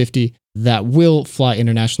 30 to 50, that will fly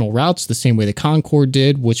international routes the same way the Concorde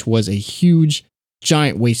did, which was a huge,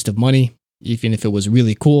 giant waste of money, even if it was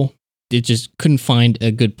really cool. It just couldn't find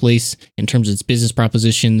a good place in terms of its business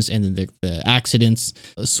propositions, and the accidents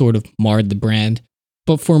sort of marred the brand.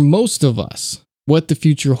 But for most of us, what the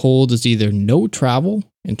future holds is either no travel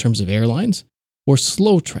in terms of airlines or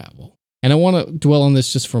slow travel. And I want to dwell on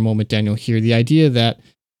this just for a moment, Daniel, here. The idea that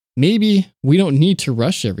maybe we don't need to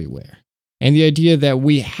rush everywhere. And the idea that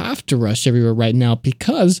we have to rush everywhere right now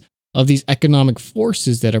because of these economic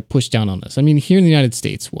forces that are pushed down on us. I mean, here in the United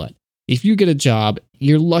States, what? If you get a job,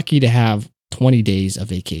 you're lucky to have 20 days of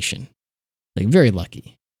vacation. Like, very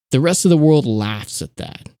lucky. The rest of the world laughs at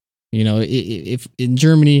that. You know, if in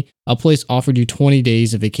Germany, a place offered you 20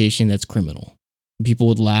 days of vacation, that's criminal. People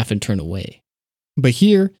would laugh and turn away. But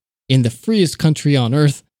here, in the freest country on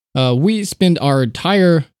earth, we spend our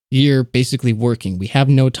entire year basically working. We have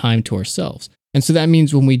no time to ourselves. And so that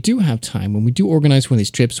means when we do have time, when we do organize one of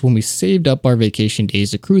these trips, when we saved up our vacation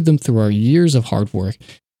days, accrued them through our years of hard work,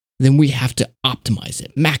 then we have to optimize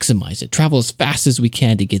it, maximize it, travel as fast as we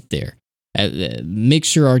can to get there. Make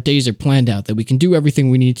sure our days are planned out, that we can do everything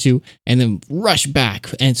we need to, and then rush back,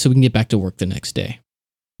 and so we can get back to work the next day.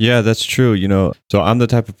 Yeah, that's true. You know, so I'm the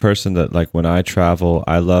type of person that, like, when I travel,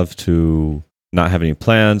 I love to not have any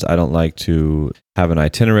plans. I don't like to have an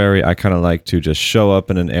itinerary. I kind of like to just show up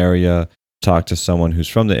in an area, talk to someone who's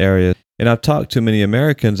from the area. And I've talked to many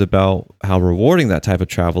Americans about how rewarding that type of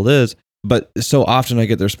travel is. But so often I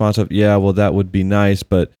get the response of, yeah, well, that would be nice.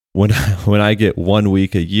 But when I get 1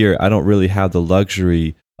 week a year, I don't really have the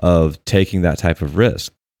luxury of taking that type of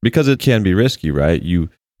risk, because it can be risky, right? You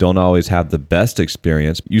don't always have the best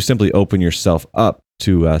experience. You simply open yourself up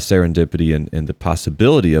to serendipity and the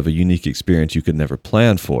possibility of a unique experience you could never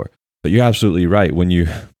plan for. But you're absolutely right. When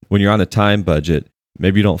you're on a time budget,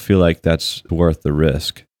 maybe you don't feel like that's worth the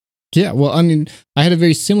risk. Yeah, well, I mean, I had a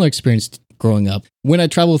very similar experience growing up. When I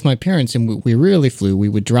traveled with my parents and we rarely flew, we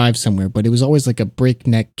would drive somewhere, but it was always like a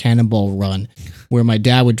breakneck cannonball run where my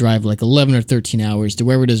dad would drive like 11 or 13 hours to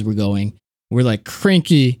wherever it is we're going. We're like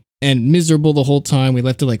cranky and miserable the whole time. We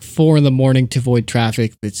left at like 4 a.m. to avoid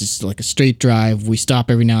traffic. It's just like a straight drive. We stop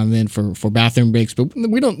every now and then for bathroom breaks, but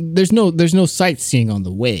there's no sightseeing on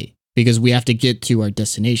the way because we have to get to our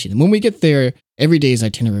destination. And when we get there, every day is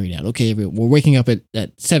itinerary out. Okay, we're waking up at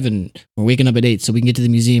 7, we're waking up at 8 so we can get to the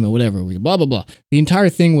museum or whatever. Blah, blah, blah. The entire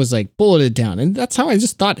thing was like bulleted down. And that's how I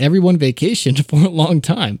just thought everyone vacationed for a long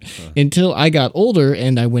time until I got older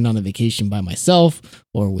and I went on a vacation by myself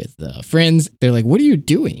or with friends. They're like, what are you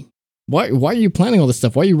doing? Why are you planning all this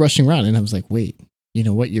stuff? Why are you rushing around? And I was like, wait, you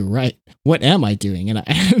know what? You're right. What am I doing? And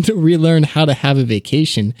I had to relearn how to have a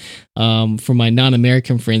vacation for my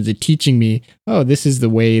non-American friends. They're teaching me, oh, this is the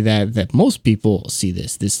way that most people see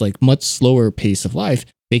this like much slower pace of life.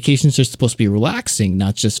 Vacations are supposed to be relaxing,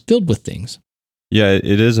 not just filled with things. Yeah,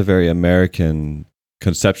 it is a very American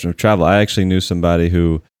conception of travel. I actually knew somebody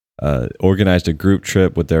who organized a group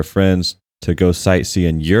trip with their friends to go sightsee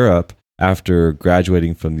in Europe after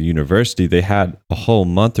graduating from the university, they had a whole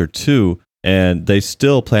month or two, and they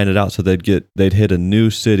still planned it out so they'd hit a new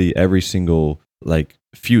city every single like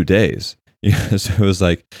few days. So it was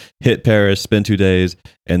like hit Paris, spend 2 days,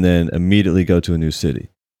 and then immediately go to a new city.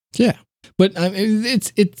 Yeah. But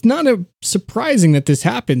it's not surprising that this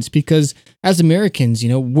happens, because as Americans,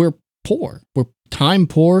 we're poor. We're time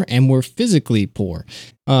poor, and we're physically poor.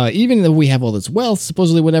 Even though we have all this wealth,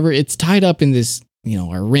 supposedly whatever, it's tied up in this,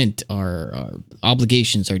 our rent, our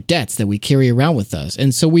obligations, our debts that we carry around with us.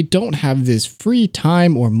 And so we don't have this free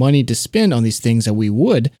time or money to spend on these things that we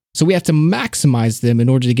would. So we have to maximize them in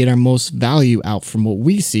order to get our most value out from what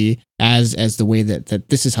we see as the way that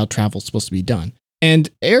this is how travel is supposed to be done.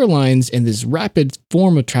 And airlines and this rapid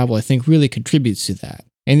form of travel, I think, really contributes to that.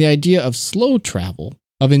 And the idea of slow travel,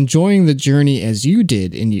 of enjoying the journey as you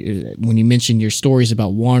did when you mentioned your stories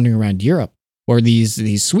about wandering around Europe, or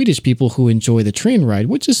these Swedish people who enjoy the train ride,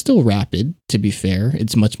 which is still rapid, to be fair.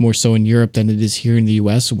 It's much more so in Europe than it is here in the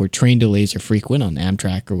US, where train delays are frequent on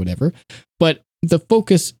Amtrak or whatever. But the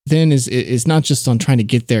focus then is not just on trying to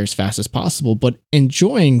get there as fast as possible, but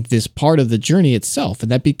enjoying this part of the journey itself.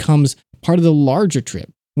 And that becomes part of the larger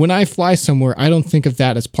trip. When I fly somewhere, I don't think of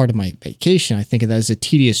that as part of my vacation. I think of that as a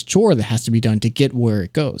tedious chore that has to be done to get where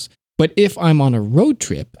it goes. But if I'm on a road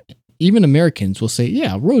trip, even Americans will say,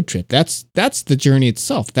 yeah, road trip, that's the journey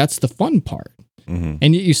itself. That's the fun part. Mm-hmm.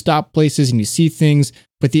 And you stop places and you see things,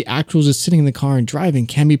 but the actual just sitting in the car and driving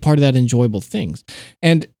can be part of that enjoyable things.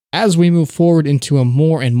 And as we move forward into a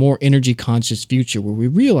more and more energy conscious future, where we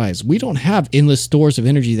realize we don't have endless stores of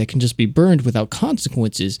energy that can just be burned without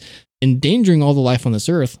consequences, endangering all the life on this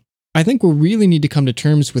earth, I think we really need to come to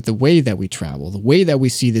terms with the way that we travel, the way that we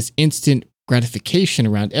see this instant gratification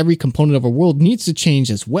around every component of our world needs to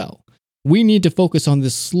change as well. We need to focus on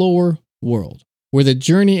this slower world, where the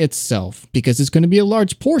journey itself, because it's going to be a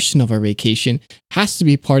large portion of our vacation, has to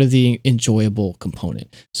be part of the enjoyable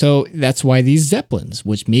component. So that's why these Zeppelins,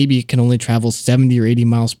 which maybe can only travel 70 or 80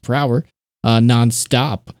 miles per hour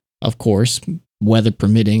nonstop, of course, weather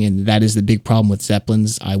permitting, and that is the big problem with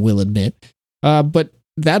Zeppelins, I will admit. But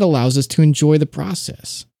that allows us to enjoy the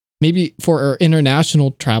process. Maybe for our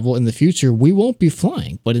international travel in the future, we won't be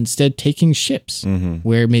flying, but instead taking ships,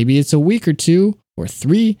 where maybe it's a week or 2 or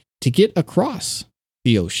 3 to get across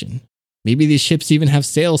the ocean. Maybe these ships even have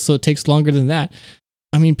sails, so it takes longer than that.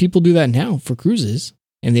 I mean, people do that now for cruises,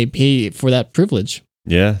 and they pay for that privilege.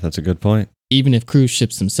 Yeah, that's a good point. Even if cruise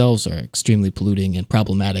ships themselves are extremely polluting and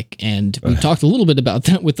problematic. And we talked a little bit about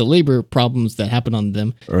that with the labor problems that happen on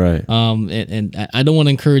them. Right. And I don't want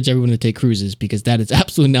to encourage everyone to take cruises, because that is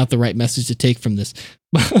absolutely not the right message to take from this.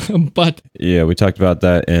 But yeah, we talked about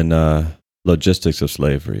that in Logistics of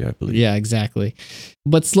Slavery, I believe. Yeah, exactly.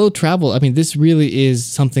 But slow travel, I mean, this really is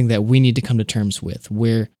something that we need to come to terms with,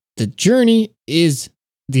 where the journey is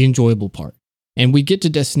the enjoyable part. And we get to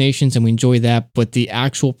destinations and we enjoy that, but the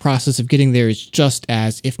actual process of getting there is just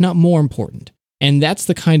as, if not more important. And that's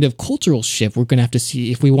the kind of cultural shift we're going to have to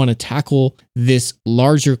see if we want to tackle this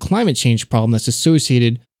larger climate change problem that's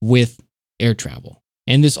associated with air travel.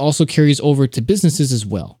 And this also carries over to businesses as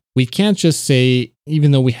well. We can't just say,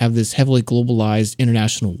 even though we have this heavily globalized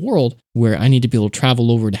international world where I need to be able to travel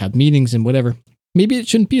over to have meetings and whatever, maybe it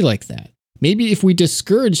shouldn't be like that. Maybe if we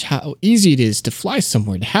discourage how easy it is to fly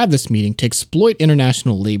somewhere, to have this meeting, to exploit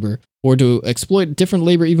international labor, or to exploit different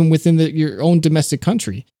labor even within your own domestic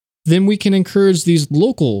country, then we can encourage these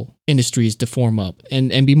local industries to form up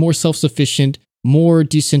and be more self-sufficient, more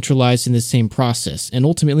decentralized in the same process, and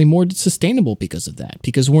ultimately more sustainable because of that.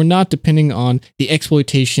 Because we're not depending on the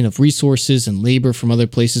exploitation of resources and labor from other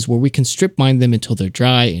places where we can strip mine them until they're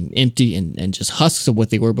dry and empty and just husks of what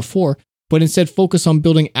they were before, but instead focus on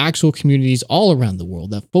building actual communities all around the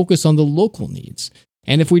world that focus on the local needs.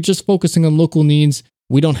 And if we're just focusing on local needs,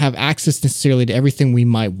 we don't have access necessarily to everything we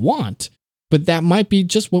might want, but that might be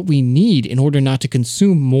just what we need in order not to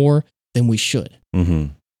consume more than we should.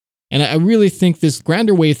 Mm-hmm. And I really think this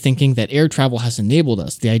grander way of thinking that air travel has enabled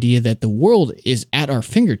us, the idea that the world is at our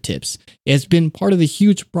fingertips, has been part of the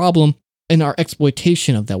huge problem in our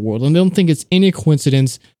exploitation of that world. And I don't think it's any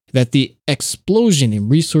coincidence that the explosion in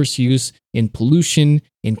resource use, in pollution,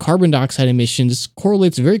 in carbon dioxide emissions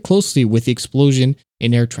correlates very closely with the explosion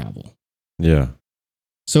in air travel. Yeah.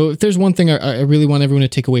 So if there's one thing I really want everyone to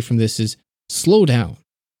take away from this is slow down.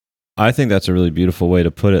 I think that's a really beautiful way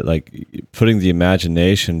to put it, like putting the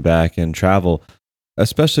imagination back in travel,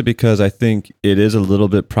 especially because I think it is a little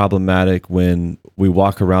bit problematic when we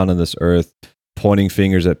walk around on this earth pointing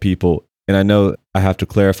fingers at people. And I know I have to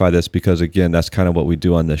clarify this because, again, that's kind of what we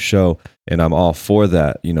do on this show. And I'm all for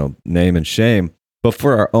that, name and shame. But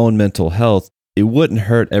for our own mental health, it wouldn't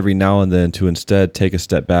hurt every now and then to instead take a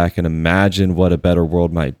step back and imagine what a better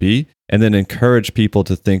world might be, and then encourage people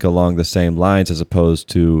to think along the same lines, as opposed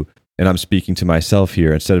to, and I'm speaking to myself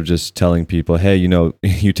here, instead of just telling people, hey,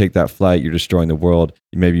 you take that flight, you're destroying the world,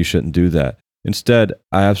 maybe you shouldn't do that. Instead,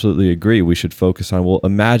 I absolutely agree. We should focus on, well,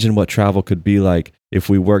 imagine what travel could be like if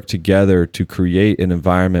we work together to create an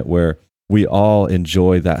environment where we all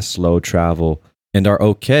enjoy that slow travel and are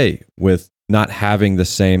okay with not having the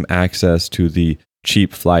same access to the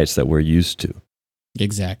cheap flights that we're used to.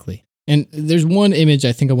 Exactly. And there's one image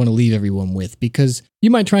I think I want to leave everyone with, because you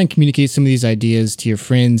might try and communicate some of these ideas to your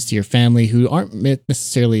friends, to your family who aren't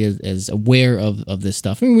necessarily as aware of this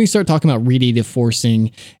stuff. I mean, when we start talking about radiative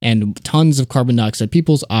forcing and tons of carbon dioxide,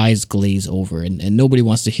 people's eyes glaze over and nobody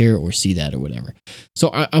wants to hear or see that or whatever. So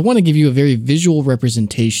I want to give you a very visual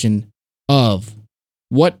representation of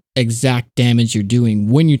what exact damage you're doing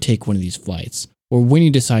when you take one of these flights or when you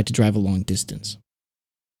decide to drive a long distance.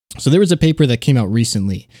 So there was a paper that came out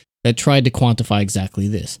recently that tried to quantify exactly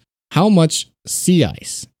this. How much sea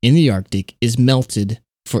ice in the Arctic is melted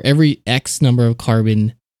for every X number of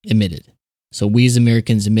carbon emitted? So we as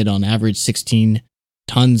Americans emit on average 16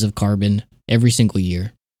 tons of carbon every single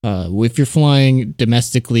year. If you're flying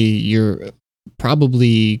domestically, you're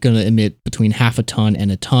probably going to emit between half a ton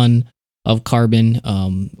and a ton of carbon,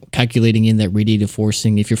 calculating in that radiative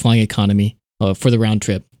forcing if you're flying economy for the round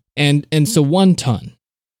trip. And so 1 ton.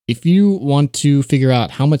 If you want to figure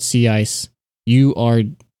out how much sea ice you are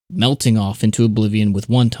melting off into oblivion with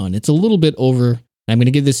 1 ton, it's a little bit over. I'm going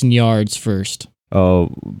to give this in yards first.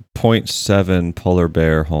 0.7 polar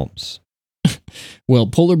bear homes. Well,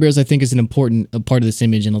 polar bears, I think, is an important part of this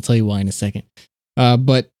image, and I'll tell you why in a second.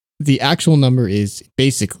 But the actual number is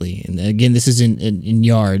basically, and again, this is in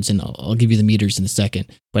yards, and I'll give you the meters in a second,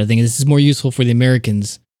 but I think this is more useful for the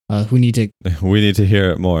Americans who need to... We need to hear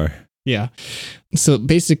it more. Yeah. So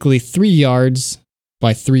basically 3 yards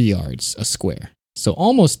by 3 yards a square. So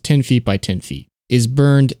almost 10 feet by 10 feet is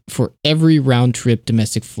burned for every round trip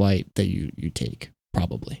domestic flight that you take,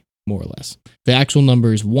 probably, more or less. The actual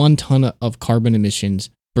number is 1 ton of carbon emissions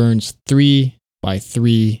burns 3 by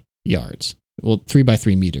 3 yards. Well, 3 by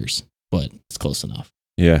 3 meters, but it's close enough.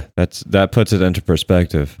 Yeah, that puts it into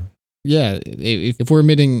perspective. Yeah, if we're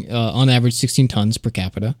emitting on average 16 tons per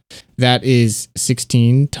capita, that is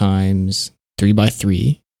 16 times 3 by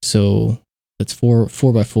 3. So that's 4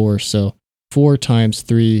 by 4. So 4 times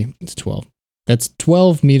 3 is 12. That's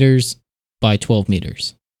 12 meters by 12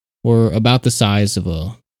 meters, or about the size of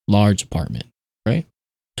a large apartment, right?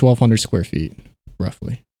 1,200 square feet,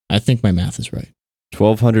 roughly. I think my math is right.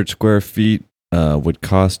 1,200 square feet would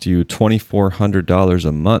cost you $2,400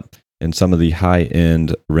 a month in some of the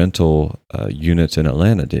high-end rental units in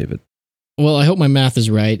Atlanta, David. Well, I hope my math is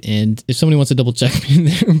right, and if somebody wants to double check me in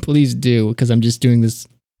there, please do, because I'm just doing this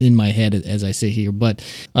in my head as I sit here. But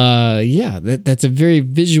yeah, that's a very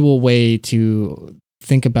visual way to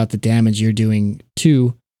think about the damage you're doing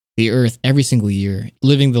to the Earth every single year,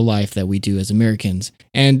 living the life that we do as Americans.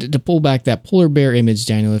 And to pull back that polar bear image,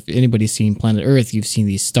 Daniel, if anybody's seen Planet Earth, you've seen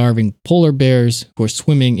these starving polar bears who are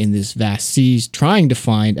swimming in this vast seas, trying to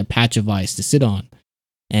find a patch of ice to sit on.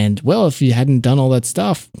 And well, if you hadn't done all that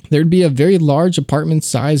stuff, there'd be a very large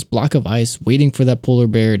apartment-sized block of ice waiting for that polar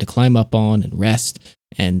bear to climb up on and rest,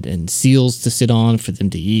 and seals to sit on for them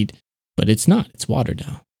to eat. But it's not. It's water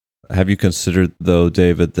now. Have you considered, though,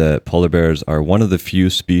 David, that polar bears are one of the few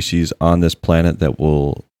species on this planet that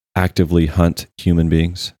will actively hunt human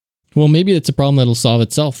beings? Well, maybe it's a problem that'll solve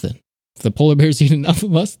itself then. If the polar bears eat enough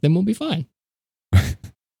of us, then we'll be fine.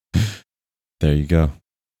 There you go.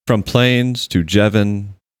 From planes to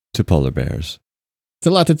Jevin to polar bears. It's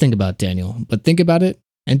a lot to think about, Daniel, but think about it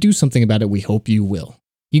and do something about it. We hope you will.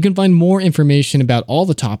 You can find more information about all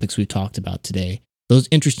the topics we've talked about today, those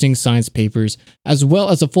interesting science papers, as well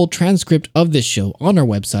as a full transcript of this show on our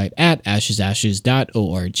website at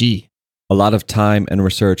ashesashes.org. A lot of time and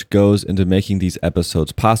research goes into making these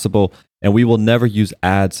episodes possible, and we will never use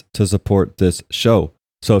ads to support this show.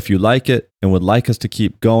 So if you like it and would like us to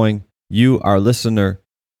keep going, you, our listener,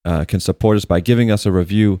 can support us by giving us a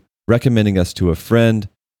review, recommending us to a friend,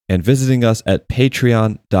 and visiting us at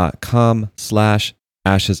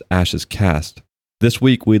patreon.com/ashesashescast. This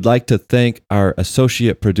week, we'd like to thank our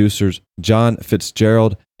associate producers, John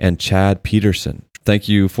Fitzgerald and Chad Peterson. Thank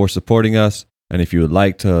you for supporting us. And if you would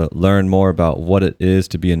like to learn more about what it is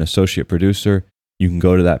to be an associate producer, you can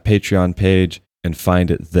go to that Patreon page and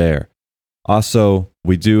find it there. Also,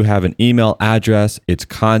 we do have an email address. It's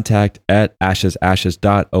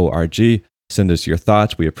contact@ashesashes.org. Send us your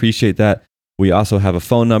thoughts. We appreciate that. We also have a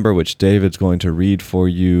phone number, which David's going to read for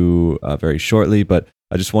you very shortly. But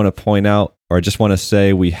I just want to point out or I just want to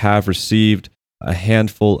say we have received a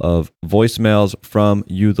handful of voicemails from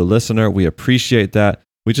you, the listener. We appreciate that.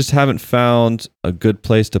 We just haven't found a good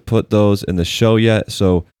place to put those in the show yet,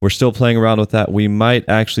 so we're still playing around with that. We might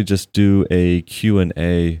actually just do a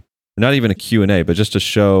Q&A, not even a Q&A, but just a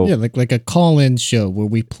show. Yeah, like a call-in show where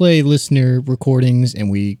we play listener recordings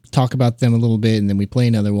and we talk about them a little bit and then we play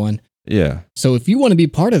another one. Yeah. So if you want to be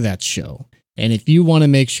part of that show, and if you want to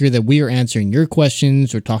make sure that we are answering your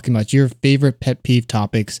questions or talking about your favorite pet peeve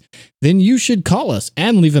topics, then you should call us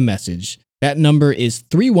and leave a message. That number is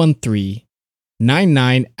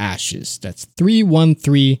 313-99-ASHES. That's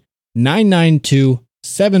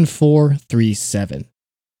 313-992-7437.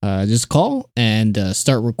 Just call and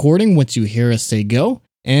start recording once you hear us say go.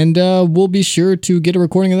 And we'll be sure to get a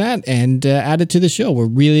recording of that and add it to the show. We're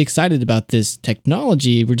really excited about this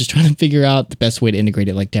technology. We're just trying to figure out the best way to integrate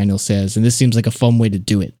it, like Daniel says. And this seems like a fun way to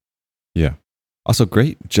do it. Yeah. Also,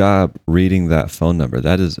 great job reading that phone number.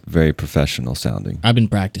 That is very professional sounding. I've been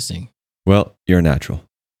practicing. Well, you're natural.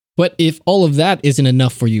 But if all of that isn't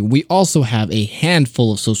enough for you, we also have a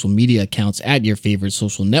handful of social media accounts at your favorite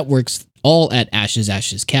social networks, all at Ashes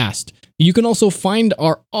Cast. You can also find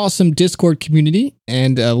our awesome Discord community,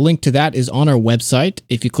 and a link to that is on our website.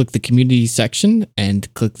 If you click the community section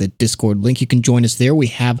and click the Discord link, you can join us there. We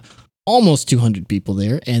have almost 200 people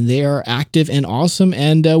there, and they are active and awesome,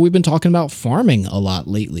 and we've been talking about farming a lot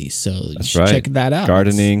lately, so you should check that out.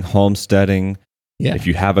 Gardening, homesteading. Yeah. If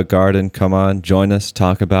you have a garden, come on, join us,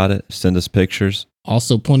 talk about it, send us pictures.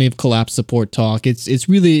 Also, plenty of collapse support talk. It's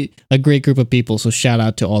really a great group of people, so shout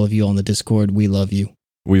out to all of you on the Discord. We love you.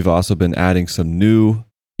 We've also been adding some new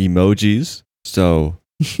emojis, so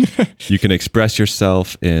you can express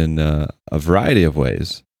yourself in a variety of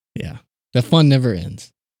ways. Yeah, the fun never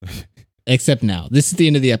ends. Except now. This is the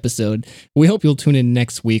end of the episode. We hope you'll tune in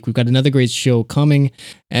next week. We've got another great show coming.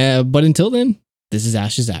 But until then, this is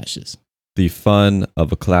Ashes. The fun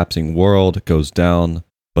of a collapsing world goes down,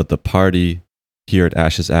 but the party here at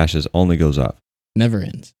Ashes only goes up. Never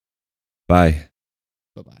ends. Bye.